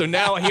there. And so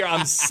now here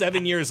I'm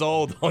 7 years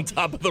old on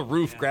top of the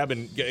roof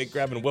grabbing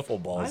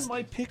wiffle balls. I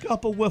might pick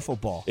up a wiffle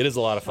ball. It is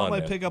a lot of fun, I might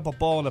man. pick up a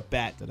ball and a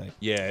bat today.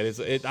 Yeah, it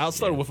is. I'll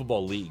start a wiffle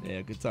ball league.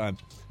 Yeah, good time.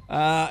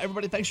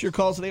 Everybody, thanks for your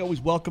calls today.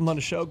 Always welcome on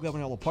the show. Glad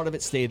we're all a part of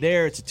it. Stay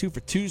there. It's a 2 for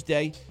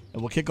Tuesday,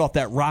 and we'll kick off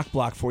that rock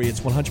block for you. It's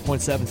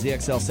 100.7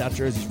 ZXL South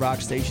Jersey's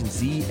rock station,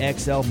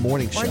 ZXL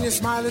Morning Show. When you're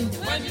smiling,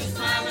 when you're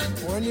smiling,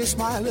 when you're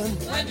smiling,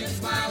 when you're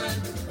smiling,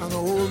 and the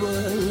whole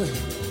world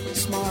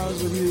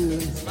smiles with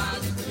you.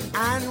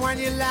 And when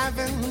you're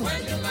laughing,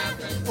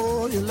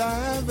 oh, you're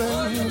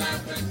laughing.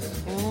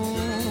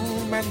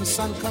 When the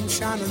sun comes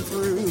shining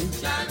through.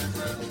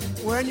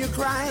 When you're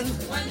crying,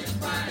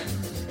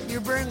 you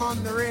bring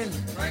on the rain.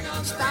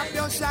 Stop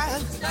your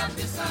sighing.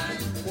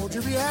 Won't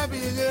you be happy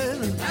again?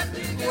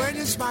 When when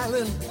you're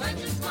smiling,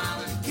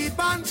 keep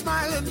on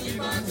smiling,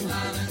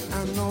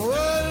 and the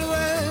world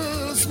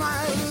will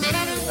smile.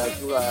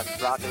 You're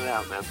rocking it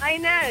out, man. I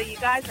know, you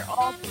guys are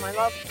awesome. I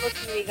love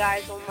listening to you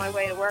guys on my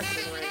way to work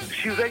in the morning.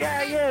 She was like,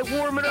 yeah,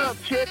 warming up,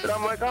 Chip. And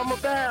I'm like, I'm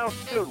about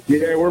to.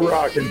 Yeah, we're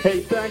rocking.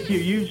 Hey, thank you.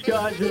 You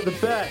guys are the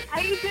best.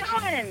 How you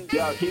doing?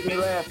 Yeah, keep me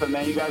laughing,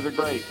 man. You guys are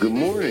great. Good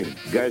morning.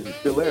 You guys are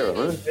still there,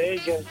 huh? There you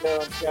go,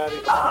 Scotty.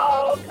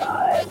 Oh,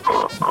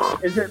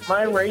 God. Is it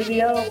my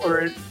radio,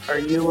 or are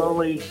you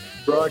only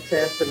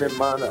broadcasting in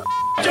mono?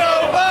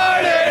 Joe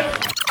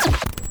Biden!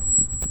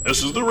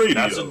 This is the radio.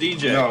 That's a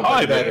DJ. No,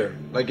 Hi, better.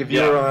 Like, if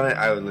you were on it,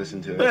 I would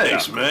listen to it.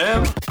 Thanks,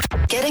 man.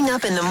 Getting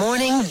up in the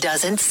morning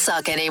doesn't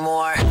suck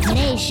anymore.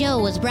 Today's show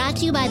was brought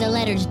to you by the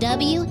letters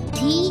W,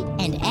 T,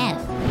 and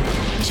F.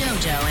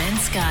 JoJo and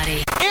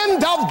Scotty.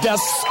 End of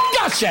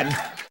discussion.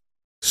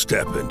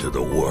 Step into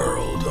the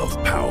world of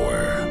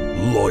power,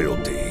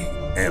 loyalty,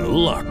 and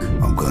luck.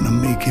 I'm gonna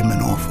make him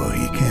an offer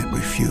he can't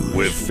refuse.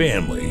 With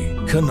family,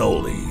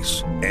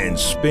 cannolis, and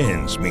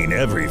spins mean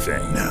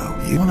everything. Now,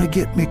 you wanna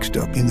get mixed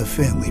up in the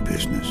family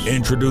business.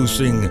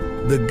 Introducing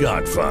The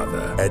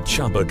Godfather at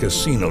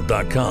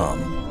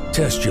ChumbaCasino.com.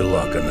 Test your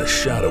luck in the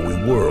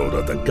shadowy world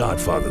of The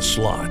Godfather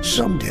slot.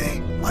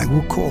 Someday, I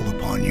will call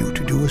upon you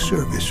to do a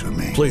service for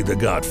me. Play The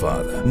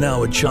Godfather,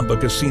 now at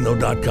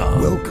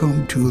ChumbaCasino.com.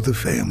 Welcome to the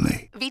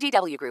family.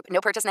 VGW Group. No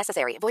purchase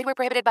necessary. Void where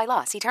prohibited by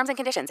law. See terms and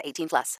conditions. 18+.